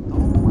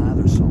 Don't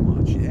blather so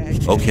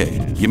much. Okay,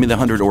 give me the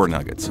 100 ore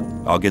nuggets.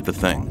 I'll get the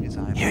thing.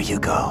 Here you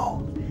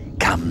go.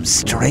 Come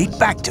straight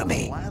back to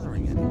me.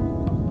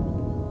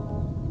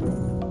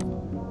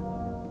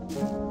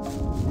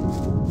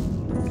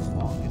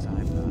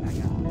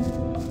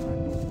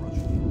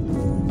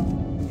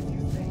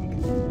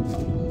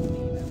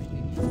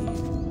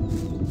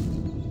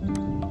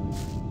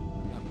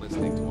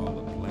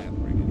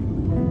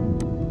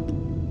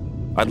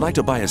 I'd like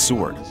to buy a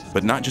sword,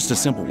 but not just a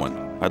simple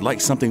one. I'd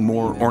like something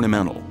more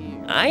ornamental.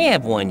 I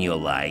have one you'll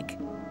like.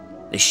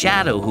 The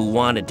shadow who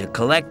wanted to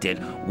collect it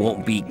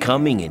won't be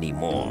coming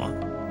anymore.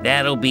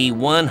 That'll be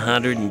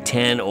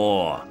 110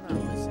 ore.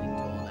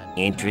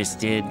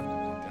 Interested?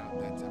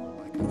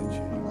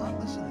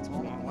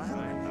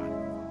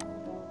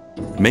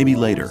 Maybe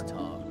later.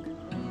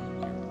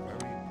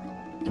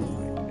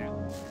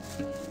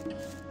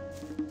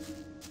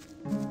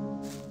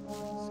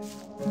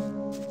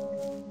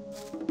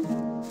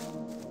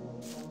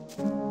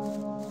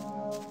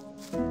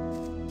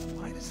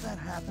 Why does that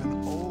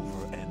happen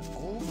over and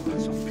over?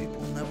 Some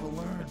people never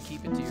learn.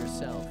 Keep it to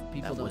yourself.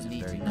 People don't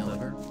need to know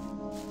it.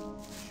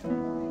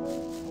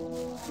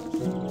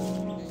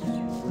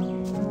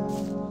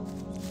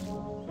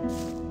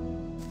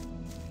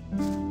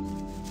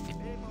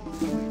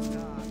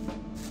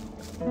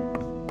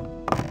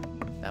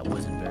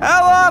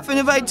 How often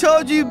have I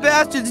told you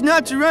bastards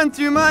not to run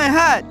through my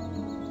hut?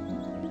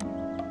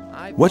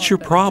 What's your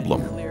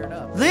problem?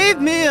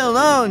 Leave me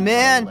alone,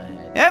 man.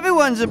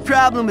 Everyone's a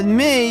problem with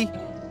me.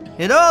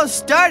 It all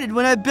started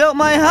when I built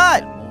my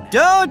hut.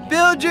 Don't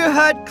build your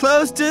hut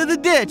close to the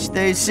ditch,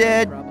 they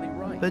said.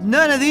 But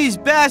none of these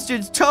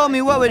bastards told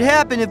me what would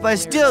happen if I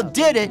still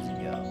did it.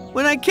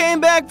 When I came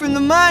back from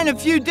the mine a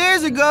few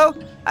days ago,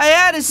 I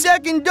had a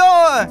second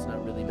door.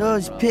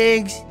 Those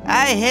pigs,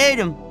 I hate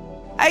them.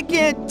 I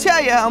can't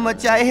tell you how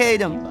much I hate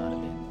them.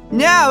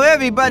 Now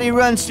everybody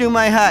runs through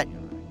my hut.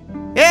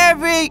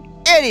 Every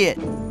idiot.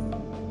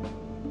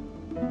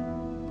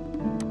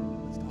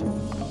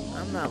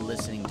 I'm not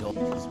listening to...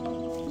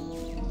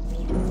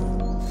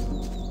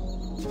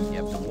 You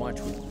have to watch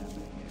what...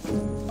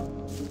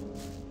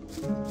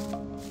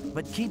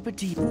 But keep it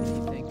to you.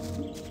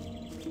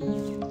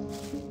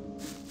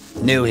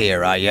 New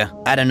here, are you?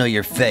 I don't know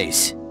your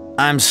face.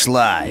 I'm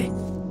Sly.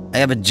 I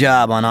have a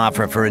job on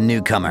offer for a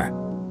newcomer.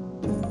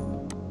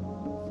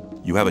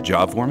 You have a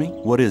job for me?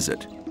 What is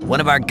it?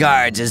 One of our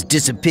guards has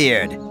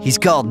disappeared. He's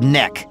called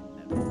Neck.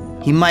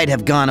 He might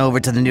have gone over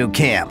to the new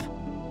camp.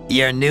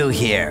 You're new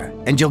here,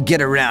 and you'll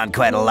get around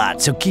quite a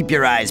lot, so keep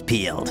your eyes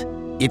peeled.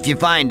 If you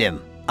find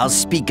him, I'll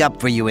speak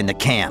up for you in the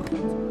camp.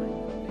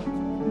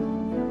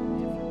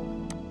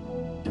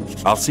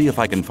 I'll see if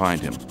I can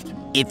find him.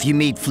 If you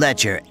meet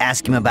Fletcher,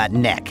 ask him about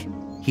Neck.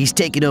 He's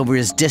taken over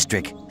his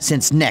district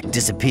since Neck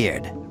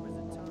disappeared.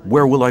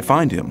 Where will I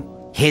find him?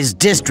 His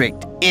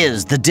district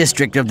is the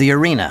district of the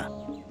arena.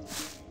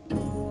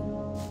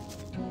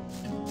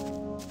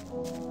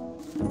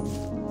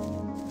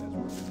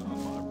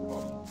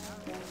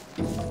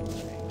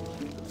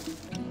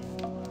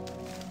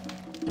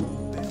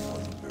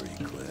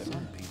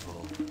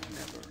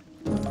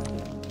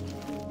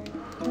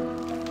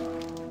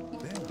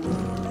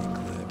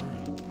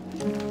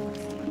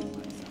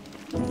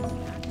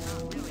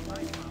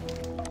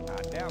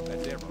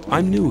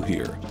 I'm new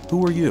here.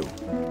 Who are you?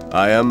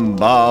 I am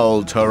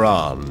Baal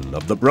Taran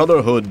of the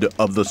Brotherhood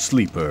of the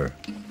Sleeper.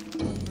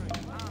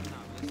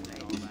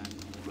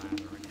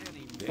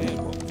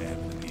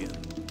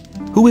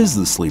 Who is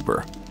the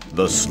Sleeper?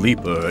 The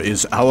Sleeper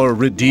is our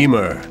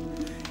Redeemer.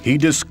 He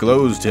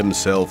disclosed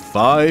himself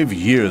 5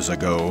 years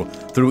ago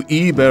through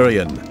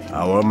Iberian,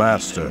 our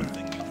master.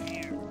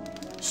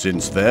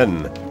 Since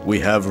then, we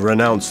have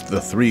renounced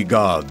the three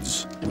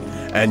gods,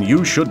 and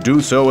you should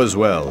do so as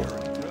well.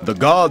 The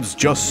gods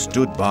just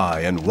stood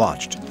by and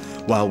watched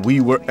while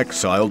we were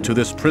exiled to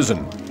this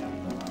prison.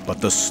 But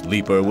the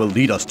Sleeper will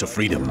lead us to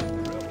freedom.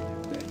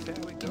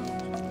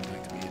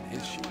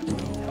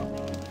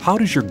 How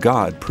does your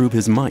god prove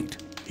his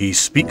might? He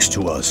speaks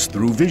to us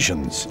through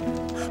visions.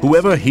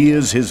 Whoever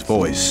hears his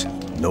voice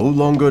no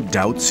longer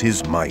doubts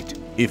his might.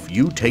 If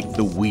you take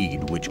the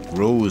weed which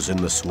grows in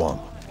the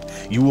swamp,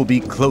 you will be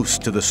close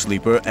to the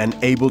Sleeper and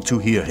able to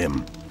hear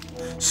him.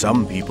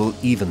 Some people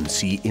even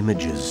see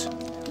images.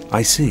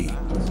 I see.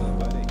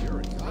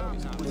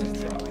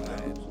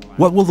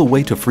 What will the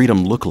way to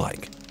freedom look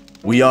like?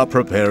 We are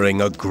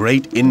preparing a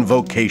great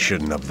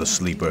invocation of the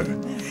Sleeper,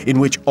 in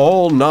which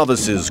all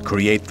novices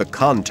create the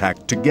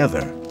contact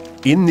together.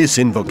 In this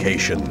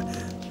invocation,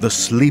 the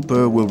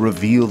Sleeper will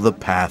reveal the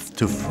path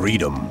to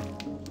freedom.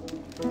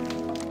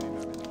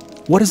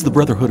 What is the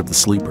Brotherhood of the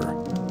Sleeper?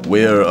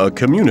 We're a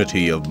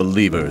community of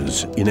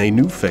believers in a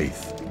new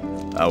faith.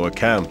 Our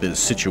camp is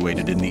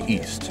situated in the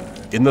east,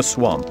 in the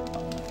swamp.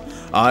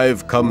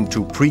 I've come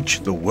to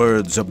preach the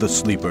words of the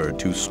Sleeper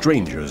to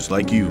strangers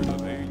like you.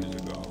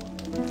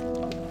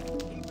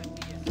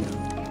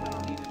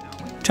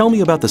 Tell me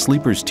about the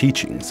Sleeper's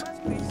teachings.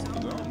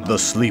 The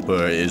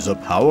Sleeper is a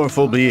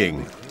powerful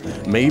being,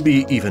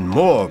 maybe even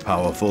more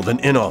powerful than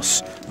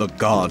Innos, the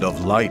god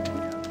of light.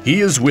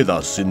 He is with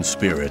us in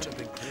spirit,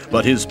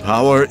 but his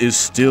power is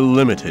still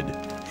limited.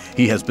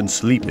 He has been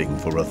sleeping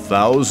for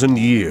 1,000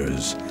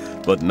 years,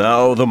 but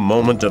now the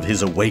moment of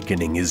his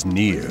awakening is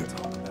near.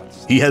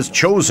 He has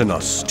chosen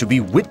us to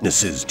be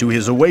witnesses to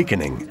his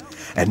awakening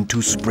and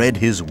to spread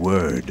his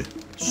word.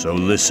 So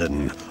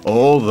listen,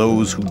 all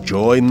those who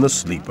join the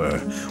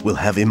Sleeper will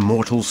have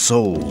immortal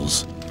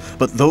souls,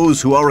 but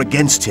those who are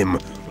against him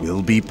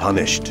will be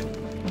punished.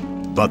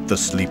 But the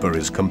Sleeper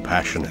is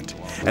compassionate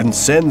and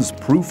sends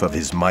proof of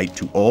his might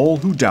to all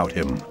who doubt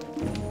him.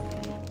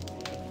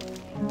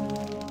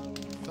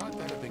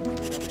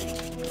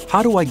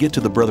 How do I get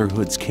to the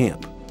Brotherhood's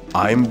camp?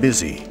 I'm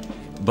busy,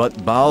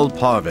 but Baal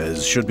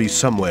Parvez should be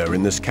somewhere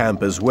in this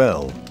camp as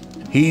well.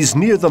 He's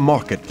near the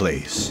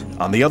marketplace,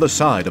 on the other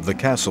side of the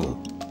castle.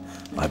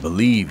 I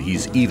believe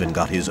he's even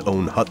got his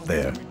own hut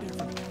there.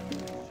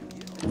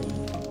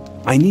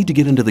 I need to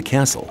get into the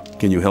castle.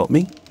 Can you help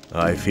me?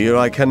 I fear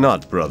I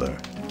cannot, brother.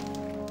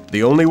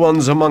 The only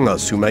ones among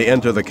us who may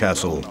enter the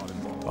castle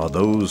are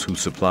those who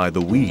supply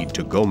the weed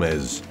to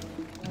Gomez.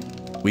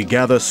 We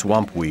gather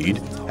swamp weed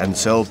and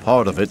sell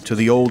part of it to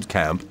the old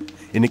camp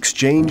in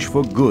exchange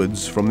for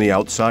goods from the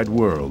outside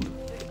world.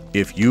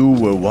 If you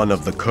were one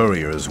of the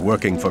couriers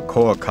working for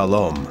Cor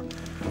Kalom,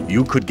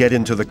 you could get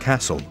into the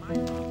castle.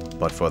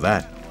 But for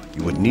that,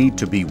 you would need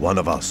to be one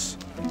of us.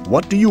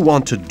 What do you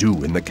want to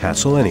do in the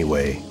castle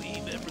anyway?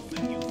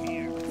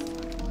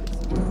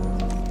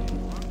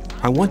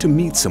 I want to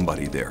meet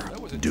somebody there.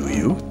 Do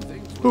you?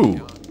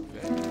 Who?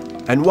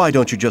 And why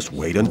don't you just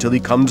wait until he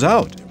comes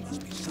out?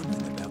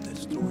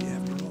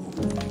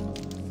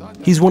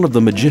 He's one of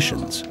the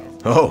magicians.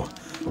 Oh,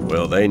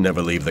 well, they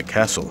never leave the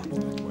castle.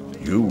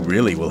 You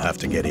really will have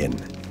to get in.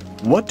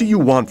 What do you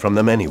want from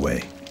them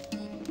anyway?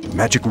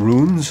 Magic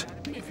runes?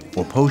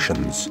 Or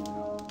potions?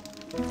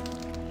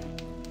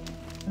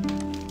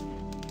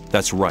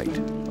 That's right.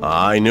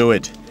 I knew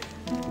it.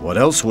 What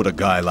else would a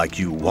guy like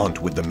you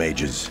want with the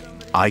mages?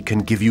 I can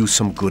give you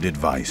some good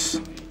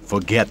advice.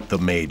 Forget the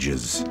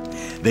mages.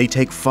 They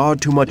take far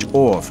too much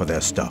ore for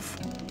their stuff.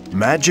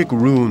 Magic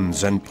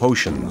runes and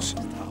potions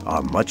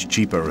are much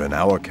cheaper in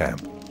our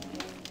camp.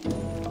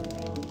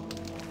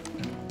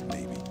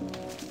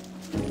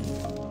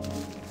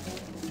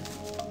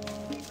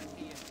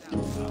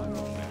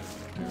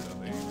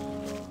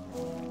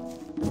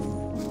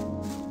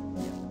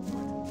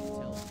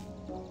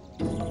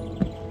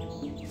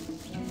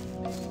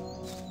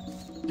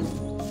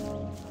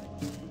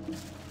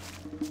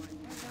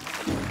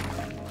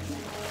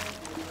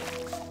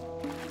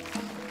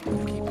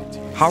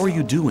 How are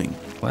you doing?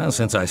 Well,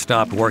 since I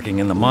stopped working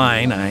in the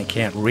mine, I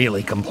can't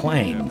really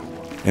complain.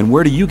 And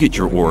where do you get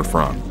your ore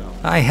from?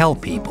 I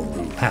help people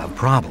who have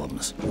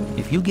problems.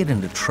 If you get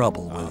into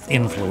trouble with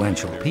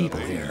influential people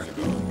here,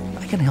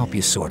 I can help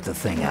you sort the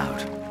thing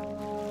out.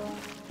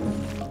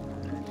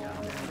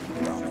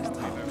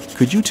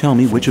 Could you tell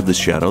me which of the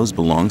shadows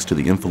belongs to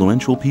the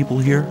influential people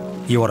here?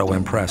 You ought to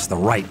impress the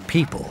right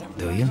people,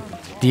 do you?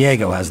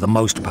 Diego has the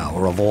most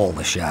power of all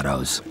the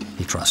shadows.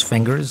 He trusts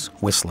Fingers,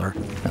 Whistler,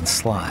 and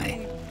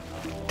Sly.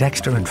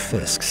 Dexter and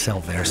Fisk sell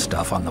their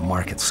stuff on the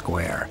market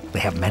square. They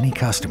have many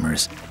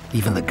customers,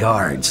 even the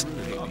guards,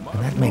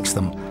 and that makes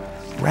them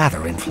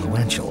rather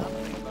influential.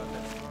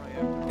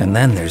 And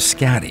then there's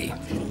Scatty.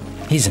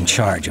 He's in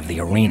charge of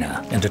the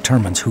arena and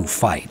determines who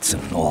fights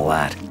and all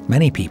that.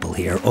 Many people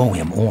here owe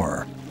him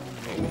ore.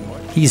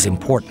 He's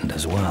important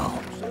as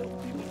well.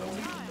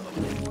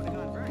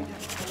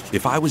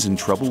 If I was in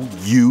trouble,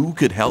 you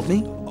could help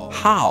me?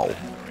 How?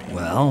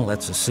 Well,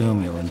 let's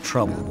assume you're in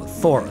trouble with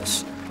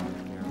Thorus.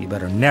 You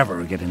better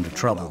never get into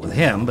trouble with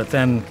him, but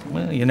then,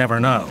 well, you never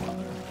know.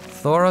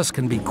 Thorus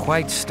can be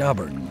quite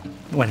stubborn.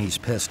 When he's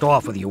pissed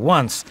off with you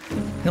once,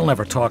 he'll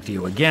never talk to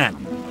you again.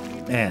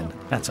 And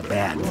that's a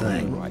bad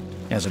thing.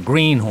 As a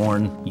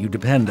greenhorn, you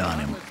depend on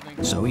him.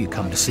 So you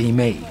come to see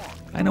me.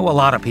 I know a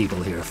lot of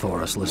people here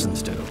Thorus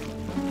listens to.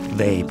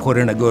 They put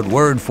in a good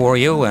word for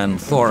you, and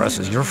Thorus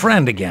is your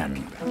friend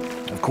again.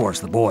 Of course,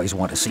 the boys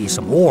want to see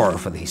some ore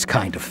for these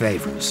kind of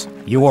favors.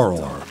 Your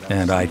ore.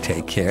 And I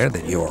take care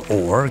that your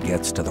ore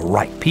gets to the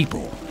right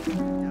people.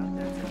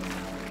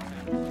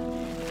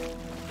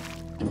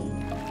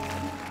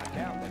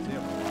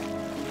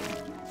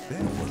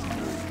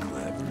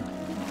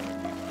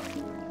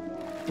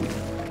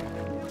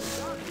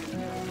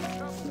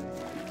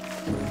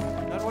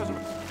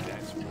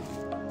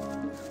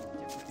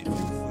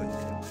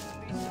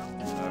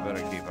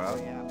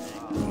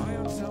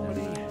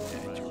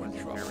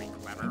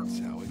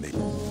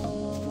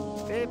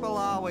 People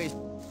always...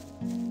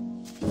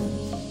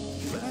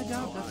 But I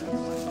doubt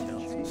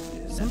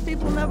that's... Some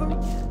people never...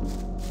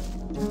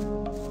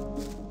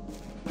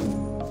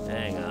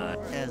 Hang on.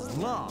 As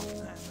long...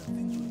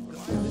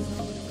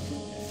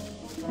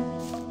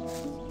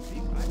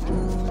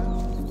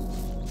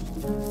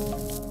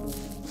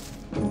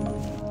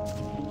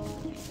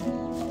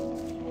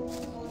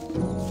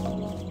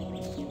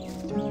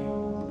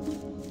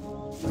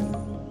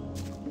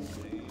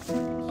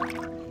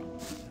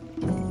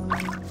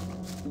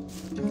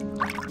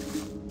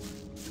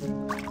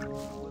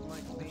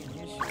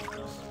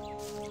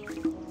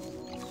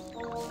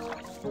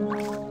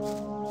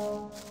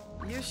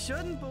 You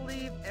shouldn't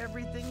believe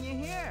everything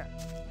you hear.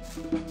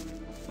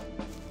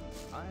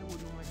 I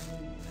wouldn't like to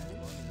be as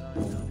long as I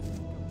know.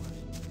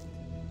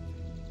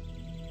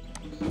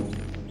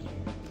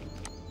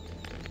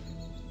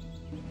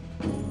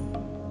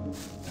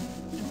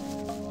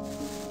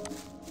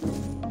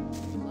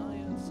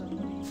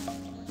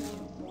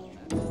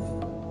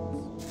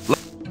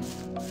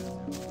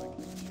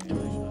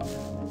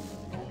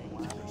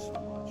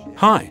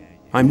 Hi,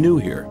 I'm new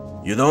here.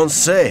 You don't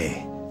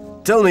say.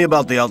 Tell me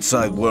about the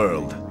outside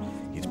world.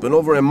 It's been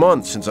over a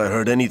month since I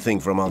heard anything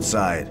from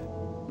outside.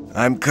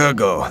 I'm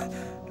Kurgo.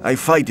 I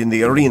fight in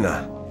the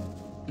arena.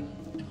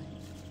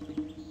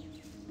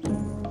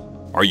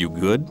 Are you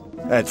good?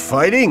 At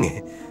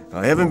fighting?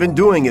 I haven't been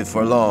doing it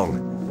for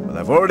long, but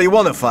I've already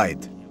won a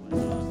fight.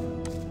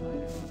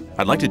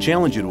 I'd like to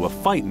challenge you to a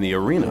fight in the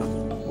arena.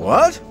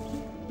 What?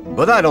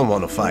 But I don't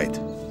want to fight.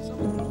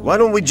 Why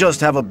don't we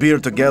just have a beer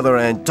together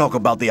and talk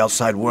about the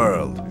outside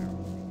world?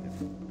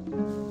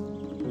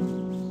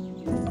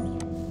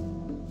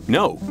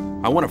 No,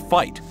 I want to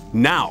fight.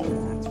 Now!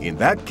 In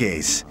that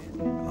case,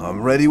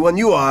 I'm ready when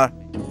you are.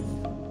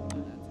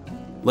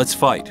 Let's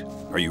fight.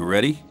 Are you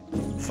ready?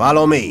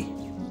 Follow me.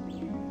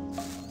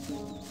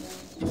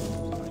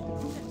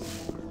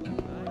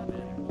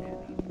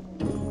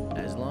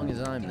 As long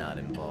as I'm not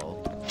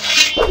involved.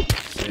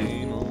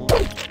 Same old.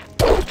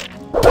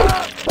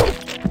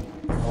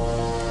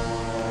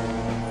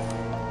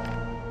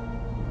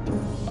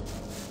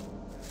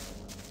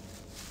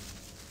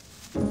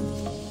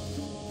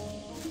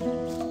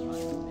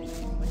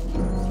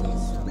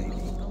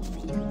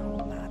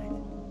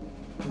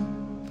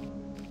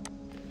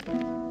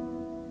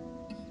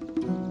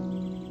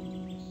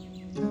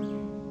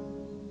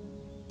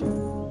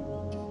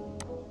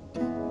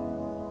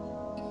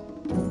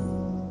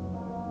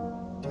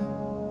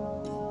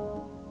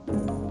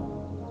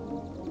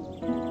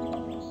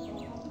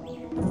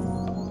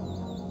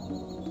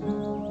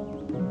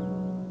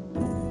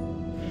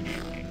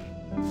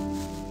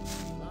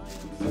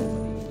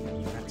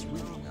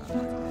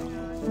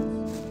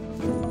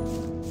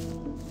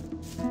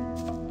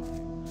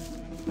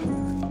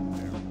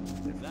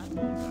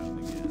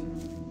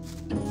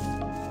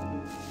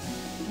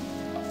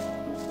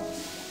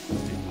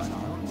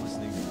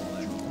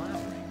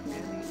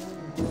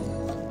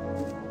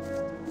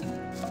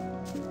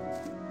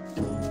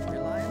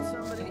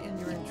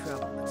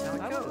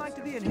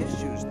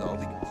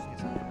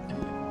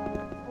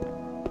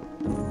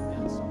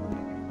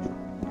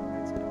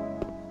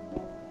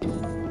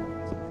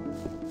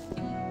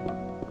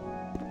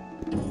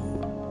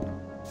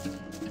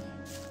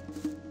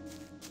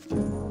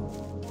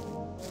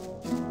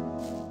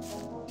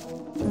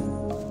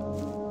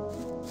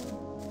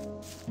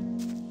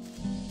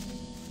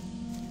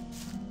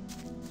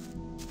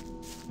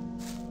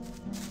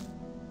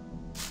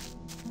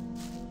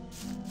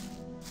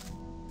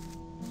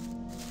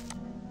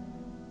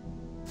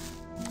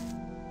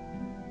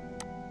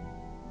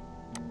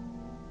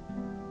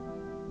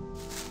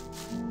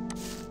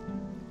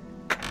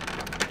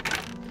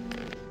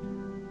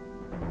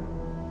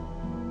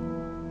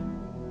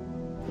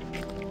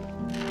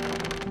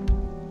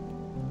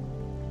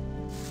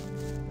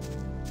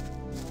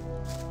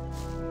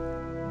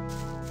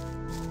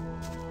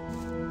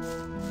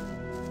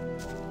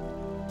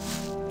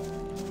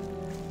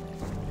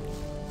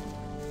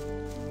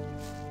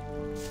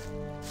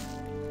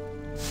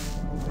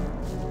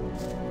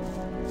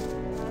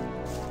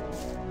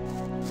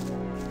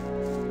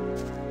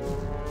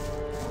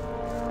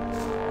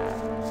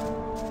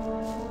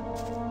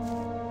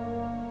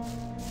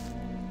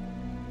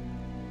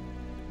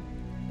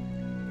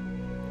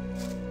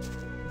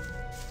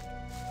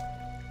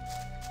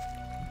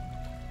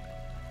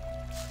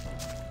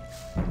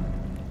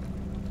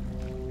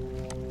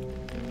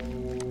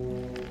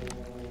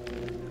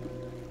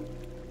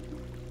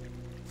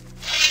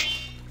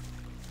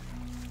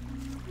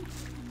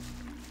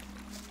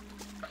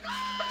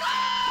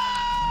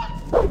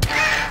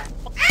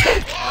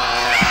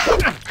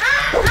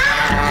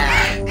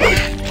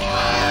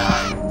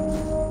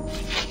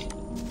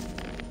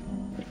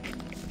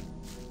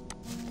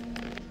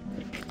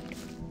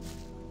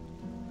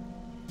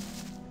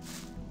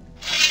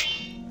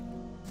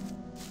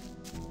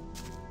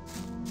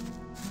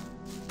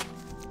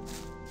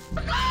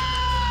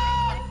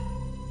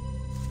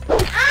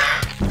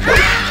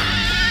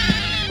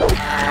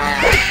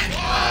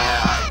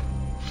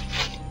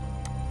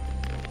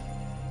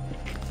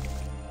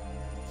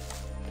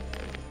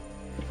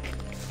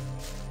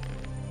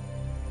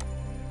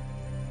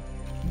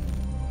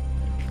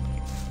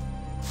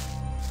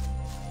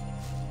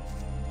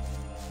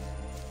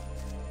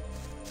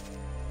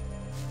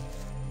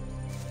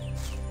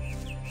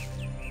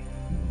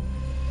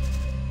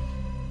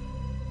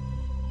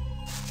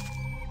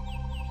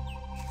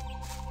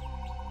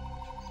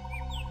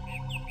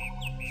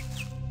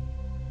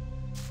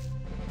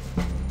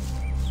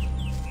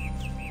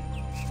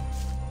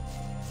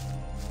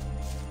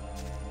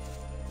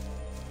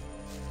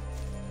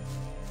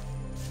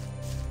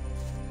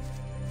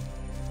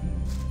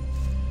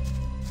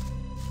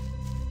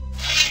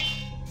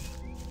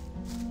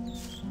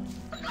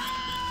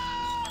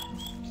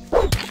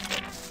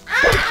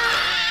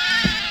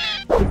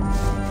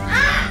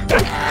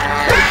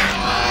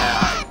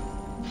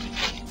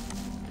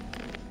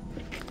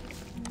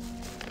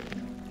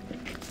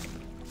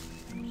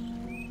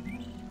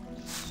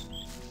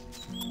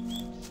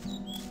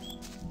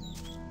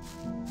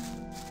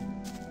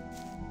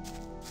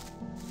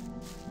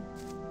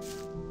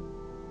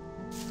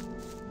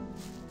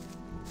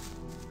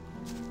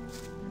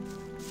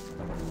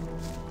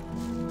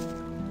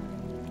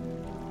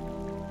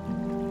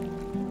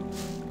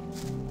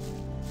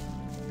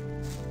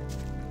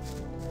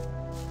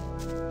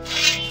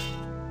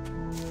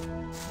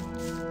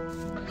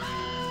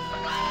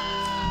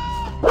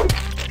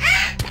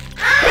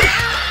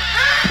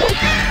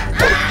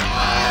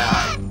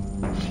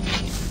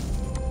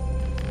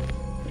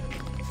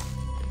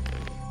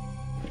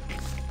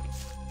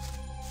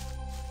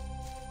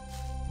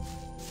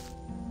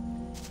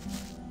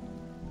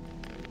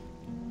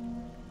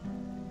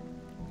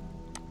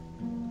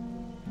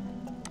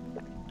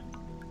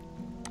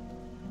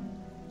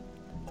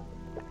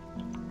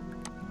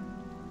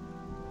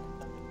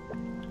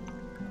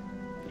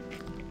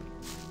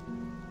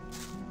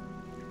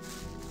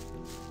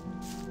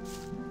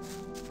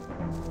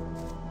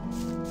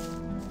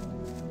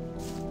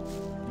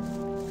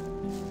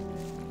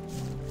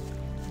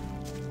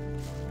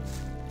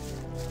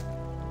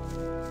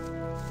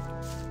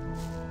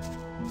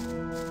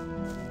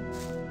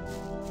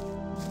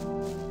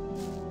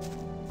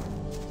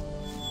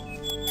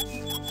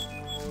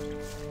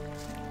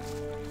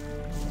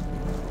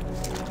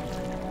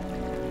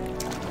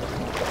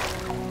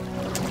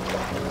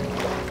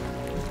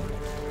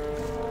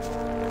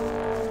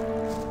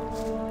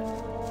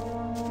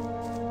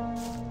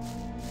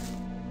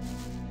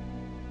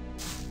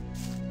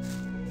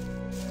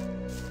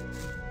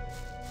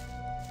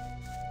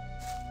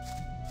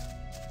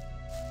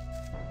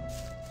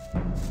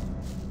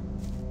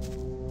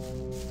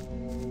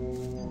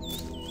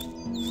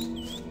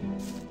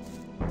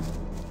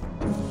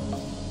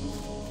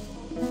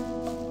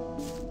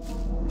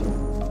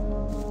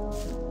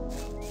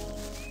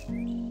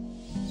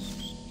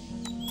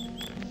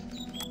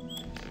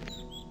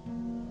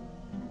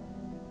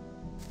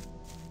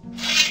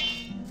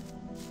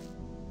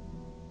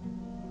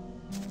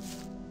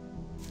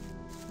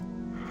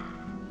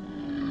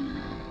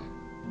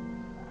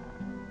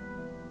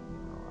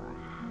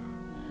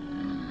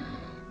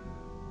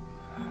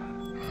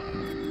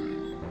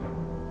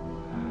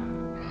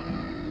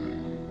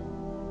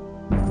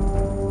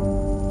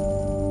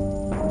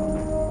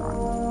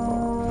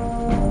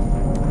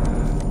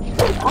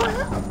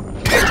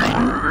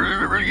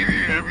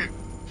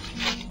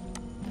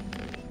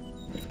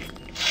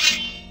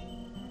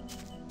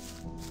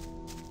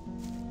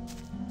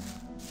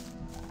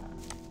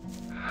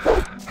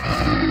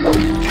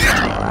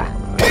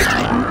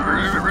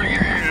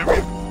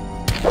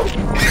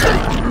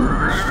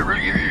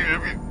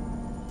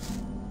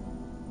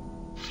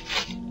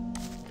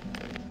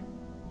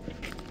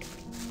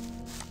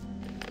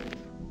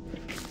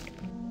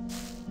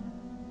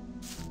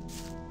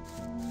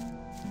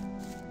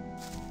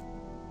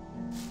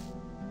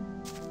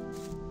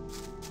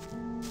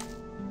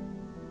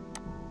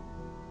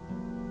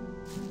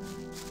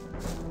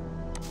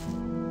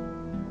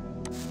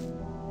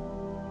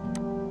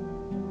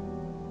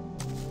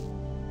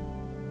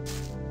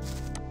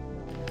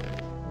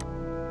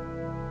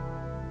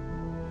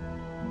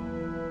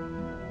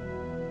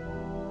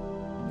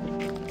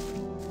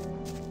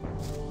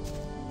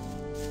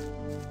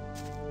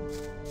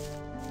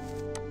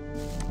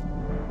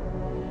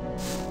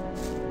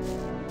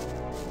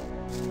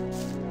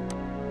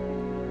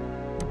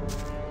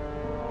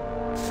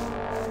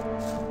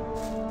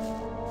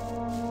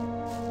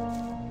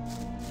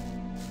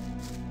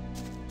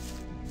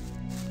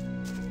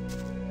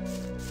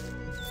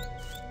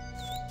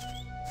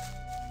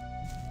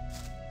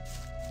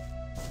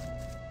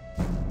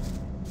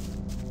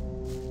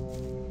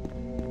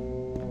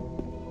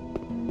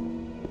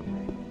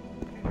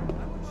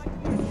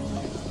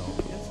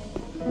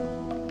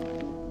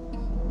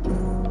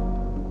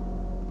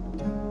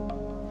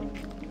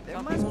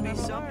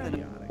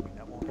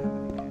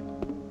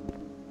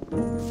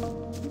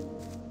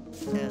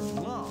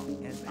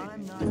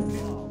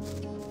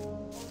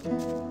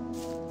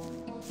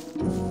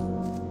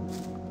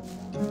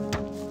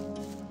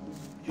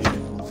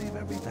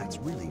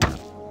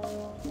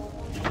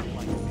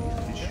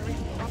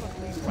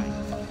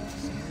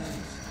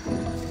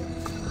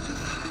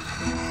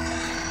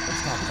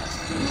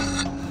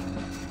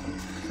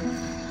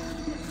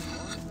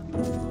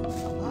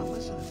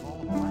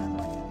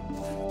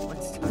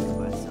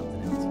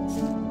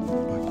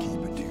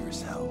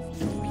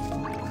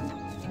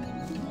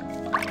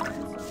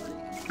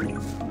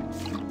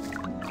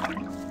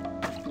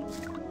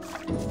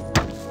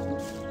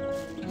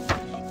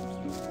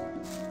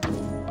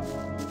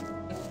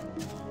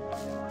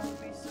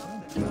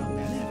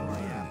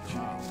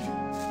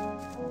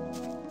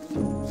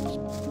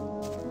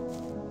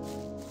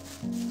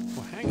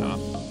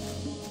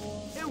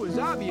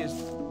 obvious.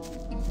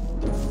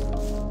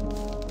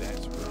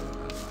 That's really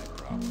not my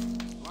problem.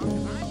 As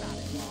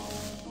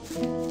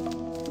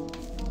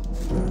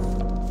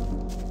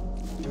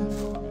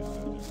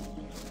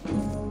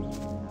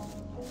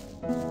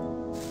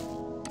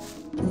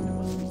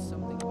long as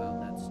I'm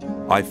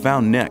not I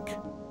found Nick.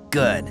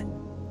 Good.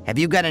 Have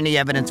you got any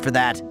evidence for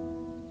that?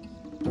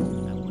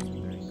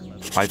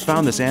 I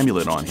found this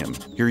amulet on him.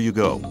 Here you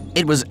go.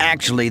 It was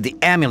actually the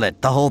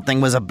amulet the whole thing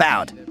was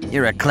about.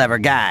 You're a clever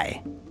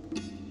guy.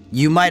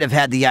 You might have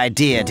had the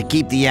idea to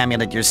keep the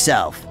amulet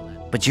yourself,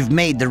 but you've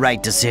made the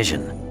right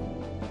decision.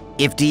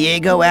 If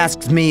Diego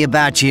asks me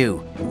about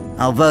you,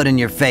 I'll vote in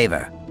your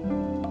favor.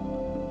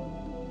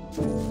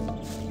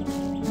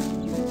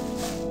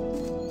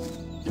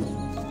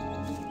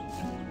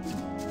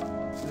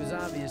 It was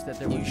obvious that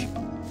there was...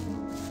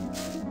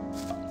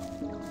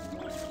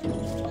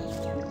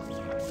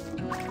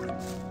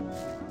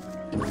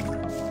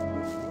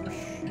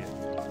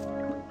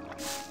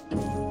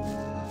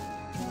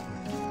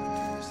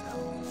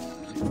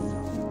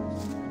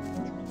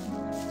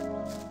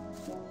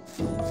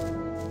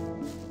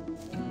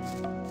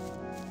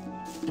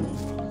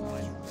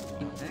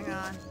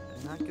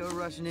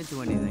 Rushing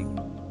into anything.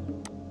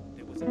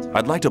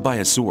 I'd like to buy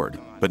a sword,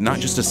 but not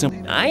just a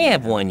simple... I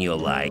have one you'll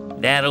like.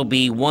 That'll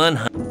be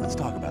 100. Let's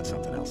talk about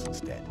something else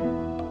instead.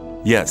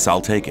 Yes,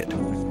 I'll take it.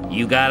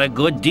 You got a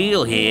good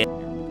deal here.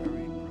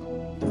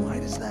 Why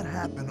does that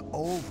happen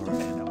over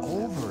and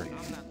over again?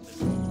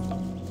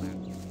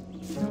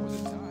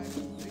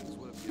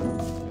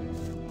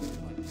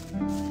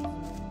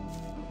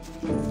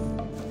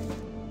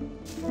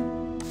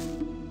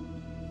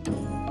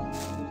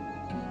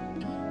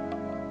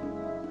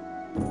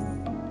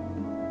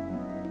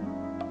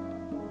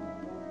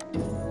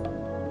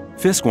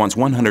 Fisk wants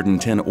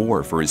 110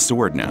 ore for his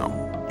sword now.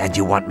 And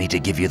you want me to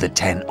give you the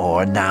 10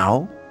 ore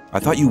now?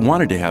 I thought you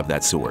wanted to have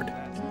that sword.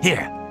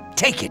 Here,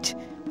 take it.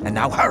 And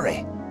now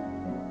hurry.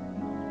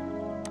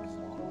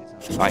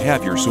 I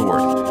have your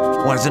sword.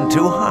 Wasn't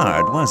too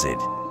hard, was it?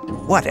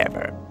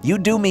 Whatever. You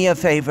do me a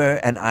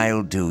favor and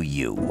I'll do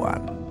you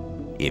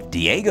one. If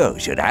Diego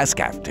should ask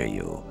after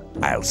you,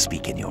 I'll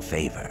speak in your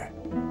favor.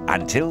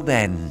 Until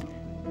then,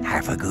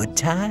 have a good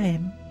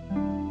time.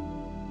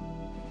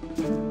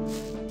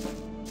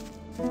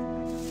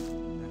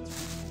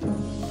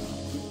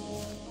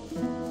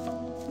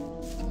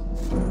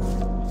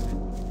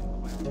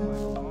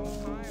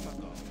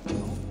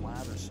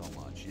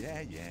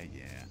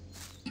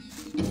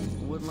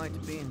 Wouldn't like to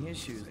be in his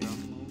shoes, though.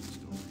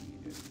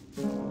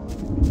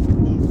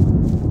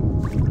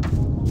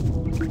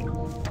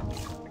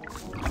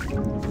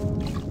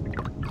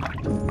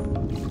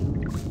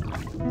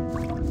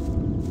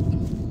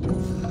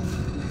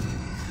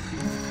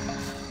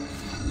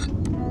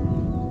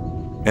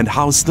 And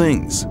how's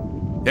things?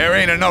 There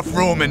ain't enough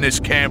room in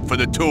this camp for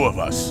the two of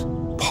us.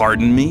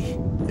 Pardon me?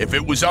 If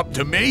it was up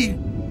to me,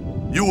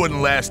 you wouldn't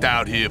last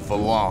out here for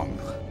long.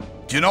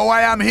 Do you know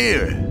why I'm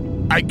here?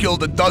 I killed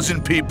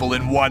 12 people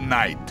in one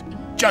night.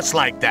 Just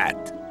like that.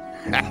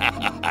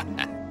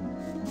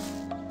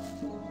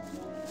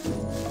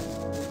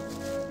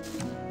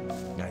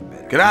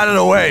 Get out of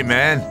the way,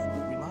 man.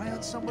 Rely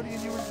on somebody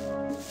in your...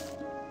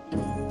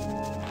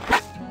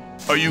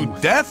 Are you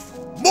deaf?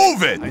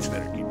 Move it! I just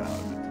better keep out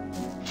of it.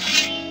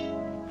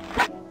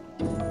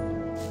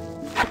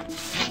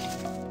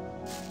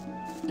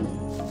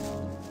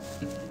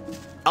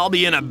 I'll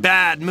be in a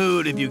bad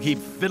mood if you keep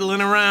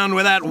fiddling around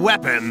with that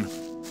weapon.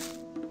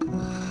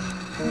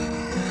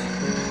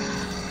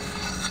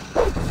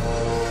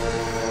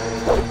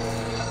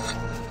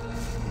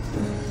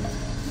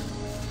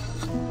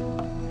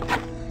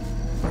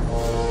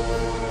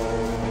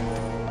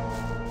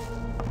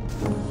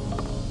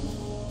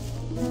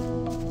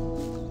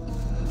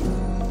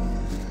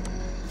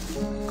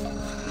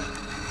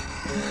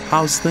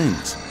 How's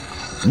things?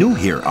 New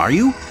here, are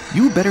you?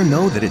 You better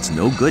know that it's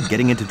no good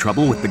getting into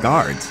trouble with the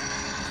guards.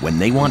 When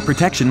they want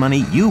protection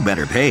money, you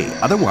better pay.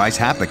 Otherwise,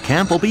 half the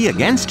camp will be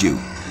against you.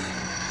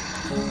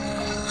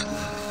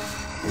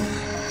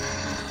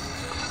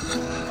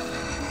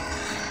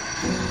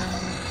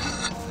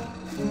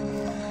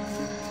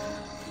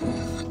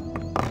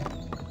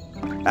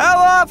 How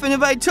often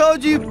have I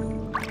told you?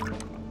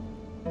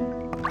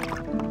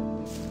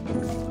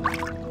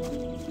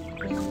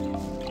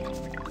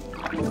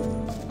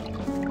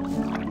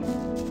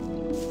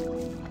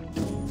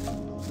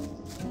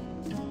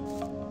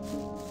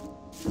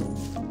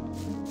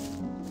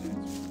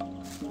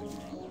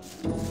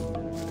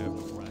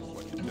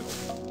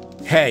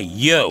 Hey,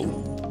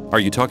 you! Are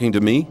you talking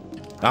to me?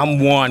 I'm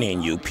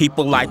warning you,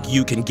 people like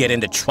you can get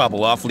into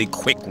trouble awfully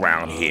quick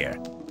round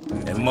here.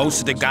 And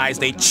most of the guys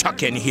they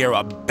chuck in here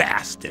are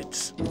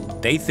bastards.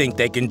 They think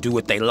they can do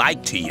what they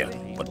like to you,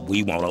 but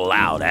we won't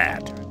allow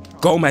that.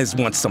 Gomez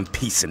wants some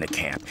peace in the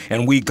camp,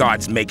 and we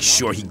guards make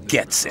sure he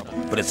gets it.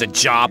 But it's a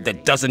job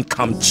that doesn't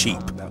come cheap.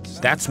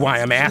 That's why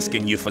I'm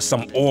asking you for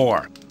some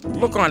ore.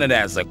 Look on it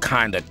as a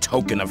kind of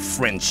token of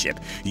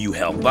friendship. You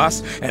help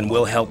us, and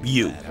we'll help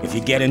you. If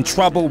you get in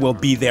trouble, we'll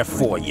be there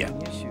for you.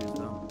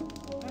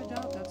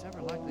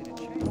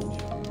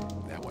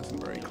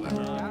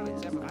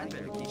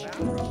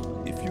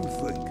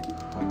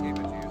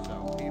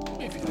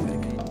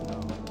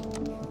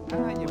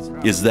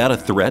 Is that a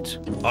threat?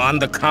 On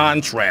the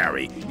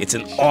contrary, it's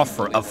an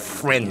offer of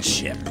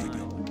friendship.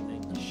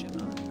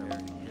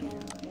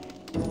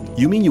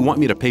 You mean you want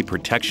me to pay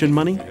protection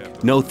money?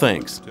 No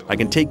thanks. I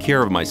can take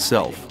care of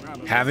myself.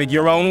 Have it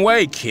your own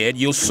way, kid.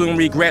 You'll soon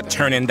regret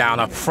turning down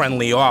a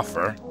friendly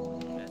offer.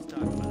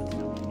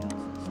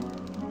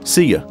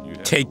 See ya.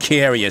 Take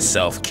care of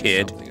yourself,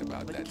 kid.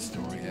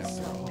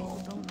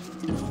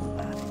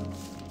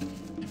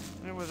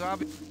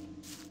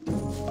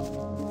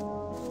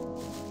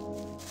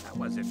 That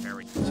wasn't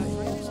very.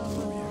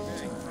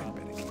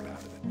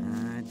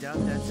 I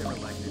doubt that's ever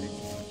likely to change.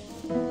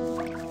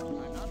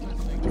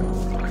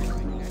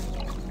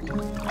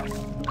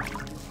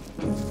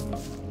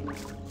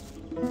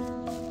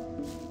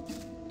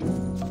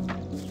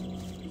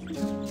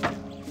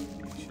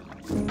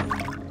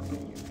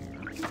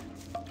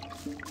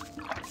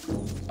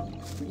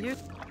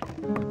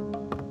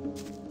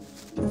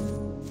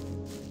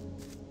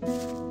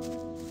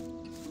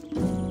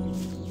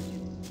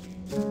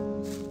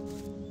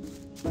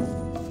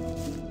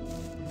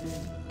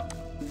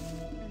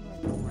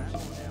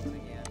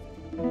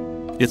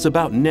 It's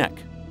about Neck.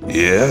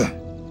 Yeah?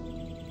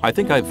 I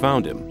think I've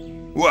found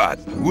him. What?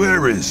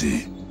 Where is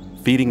he?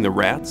 Feeding the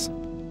rats?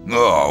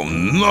 Oh,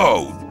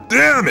 no!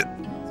 Damn it!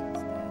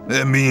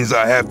 That means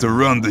I have to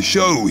run the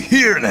show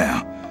here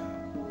now.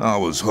 I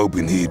was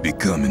hoping he'd be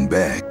coming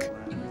back.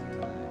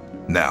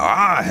 Now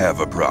I have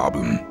a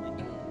problem.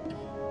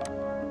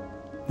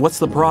 What's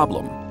the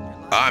problem?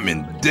 I'm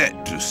in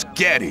debt to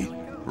Scatty,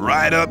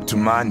 right up to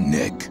my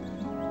neck.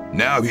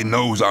 Now he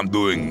knows I'm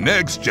doing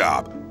Neck's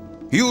job.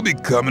 He'll be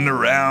coming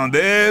around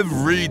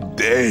every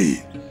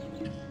day.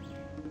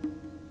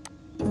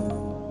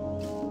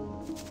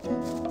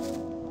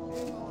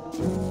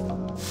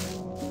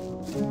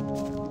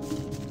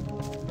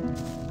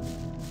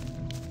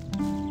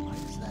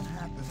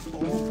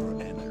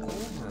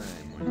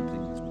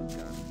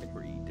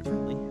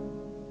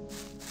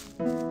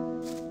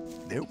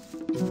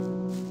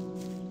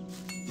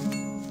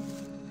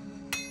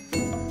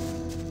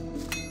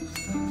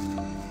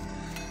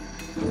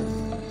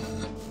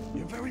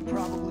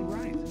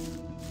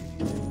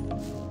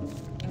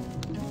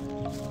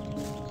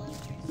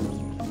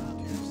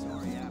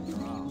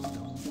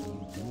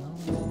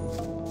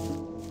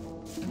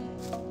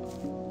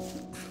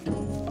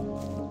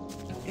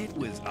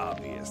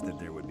 That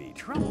there would be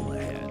trouble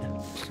ahead.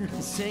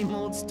 Same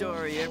old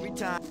story every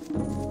time.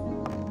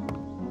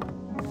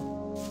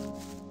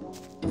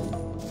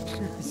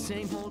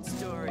 Same old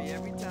story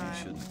every time.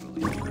 Shouldn't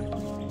believe it.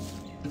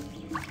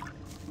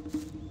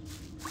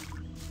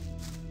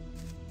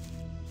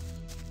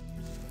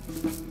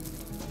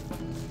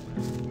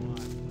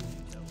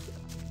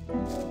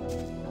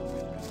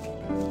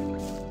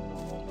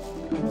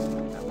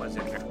 That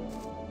wasn't her.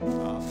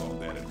 I thought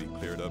that had been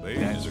cleared up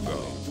ages ago.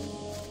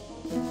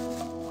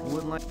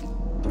 Wouldn't like.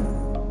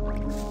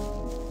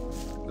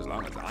 As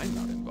long as I'm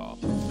not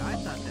involved. I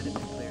thought that had been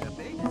cleared up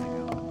ages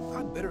ago.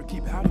 I'd better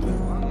keep out of it.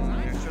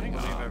 You shouldn't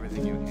believe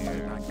everything you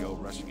hear. Not go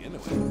rushing into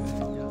it.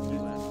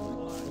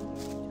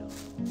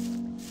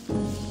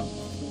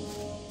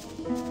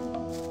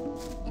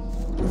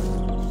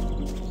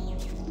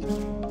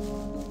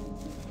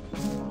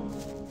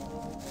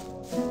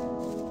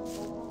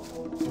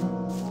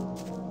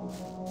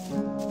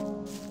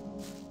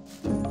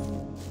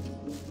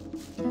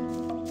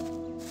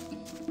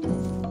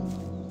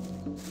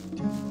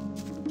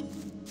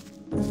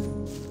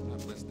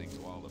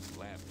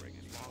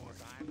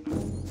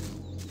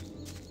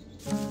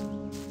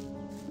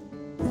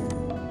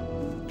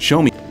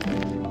 Show me.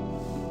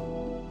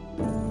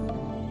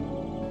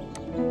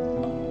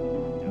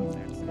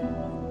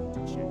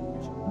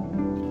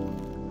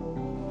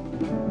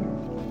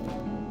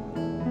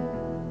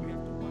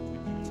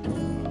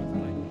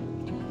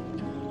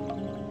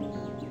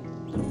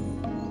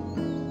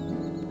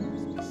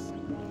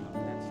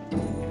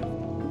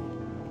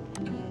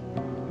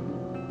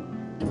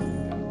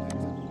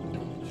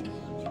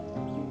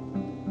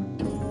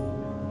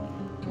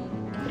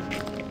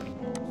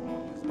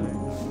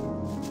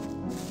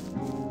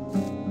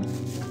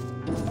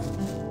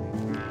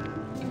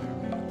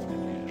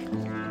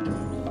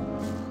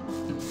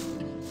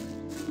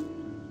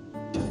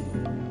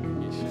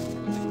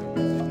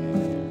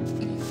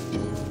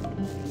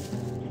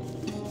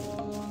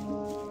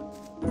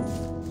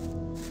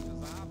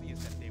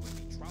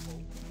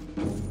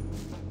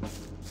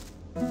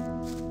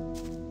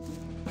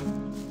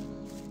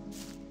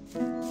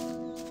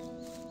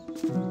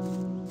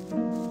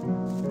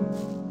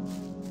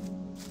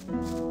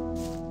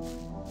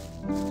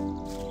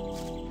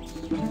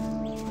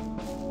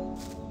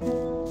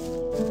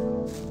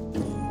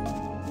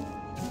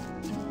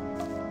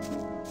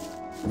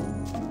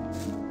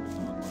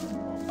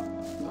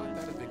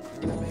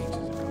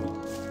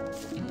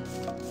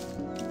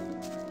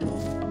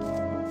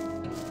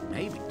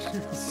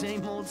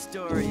 Same old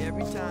story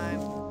every time.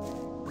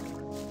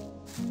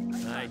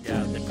 I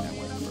doubt that that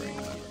was very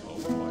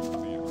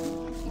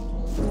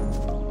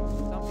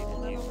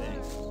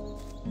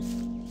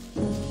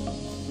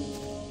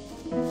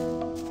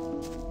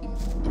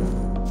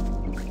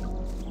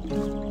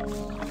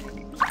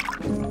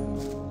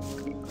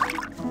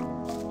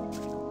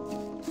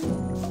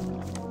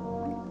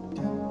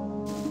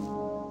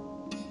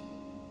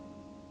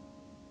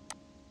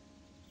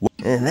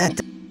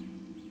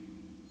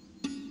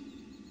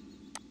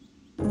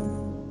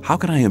How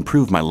can I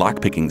improve my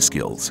lockpicking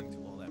skills?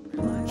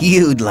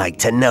 You'd like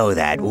to know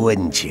that,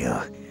 wouldn't you?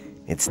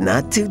 It's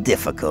not too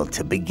difficult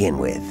to begin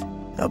with.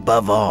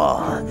 Above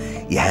all,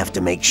 you have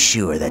to make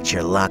sure that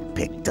your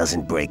lockpick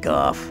doesn't break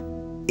off.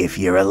 If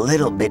you're a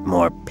little bit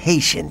more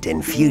patient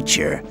in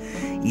future,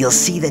 you'll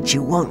see that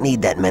you won't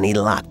need that many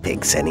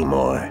lockpicks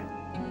anymore.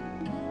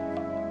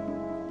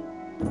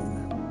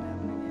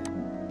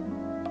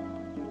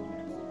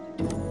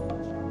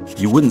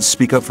 You wouldn't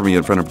speak up for me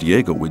in front of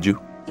Diego, would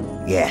you?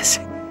 Yes.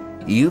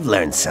 You've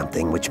learned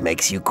something which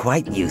makes you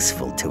quite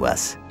useful to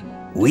us.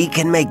 We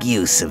can make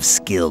use of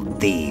skilled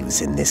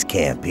thieves in this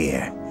camp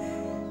here.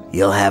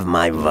 You'll have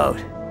my vote.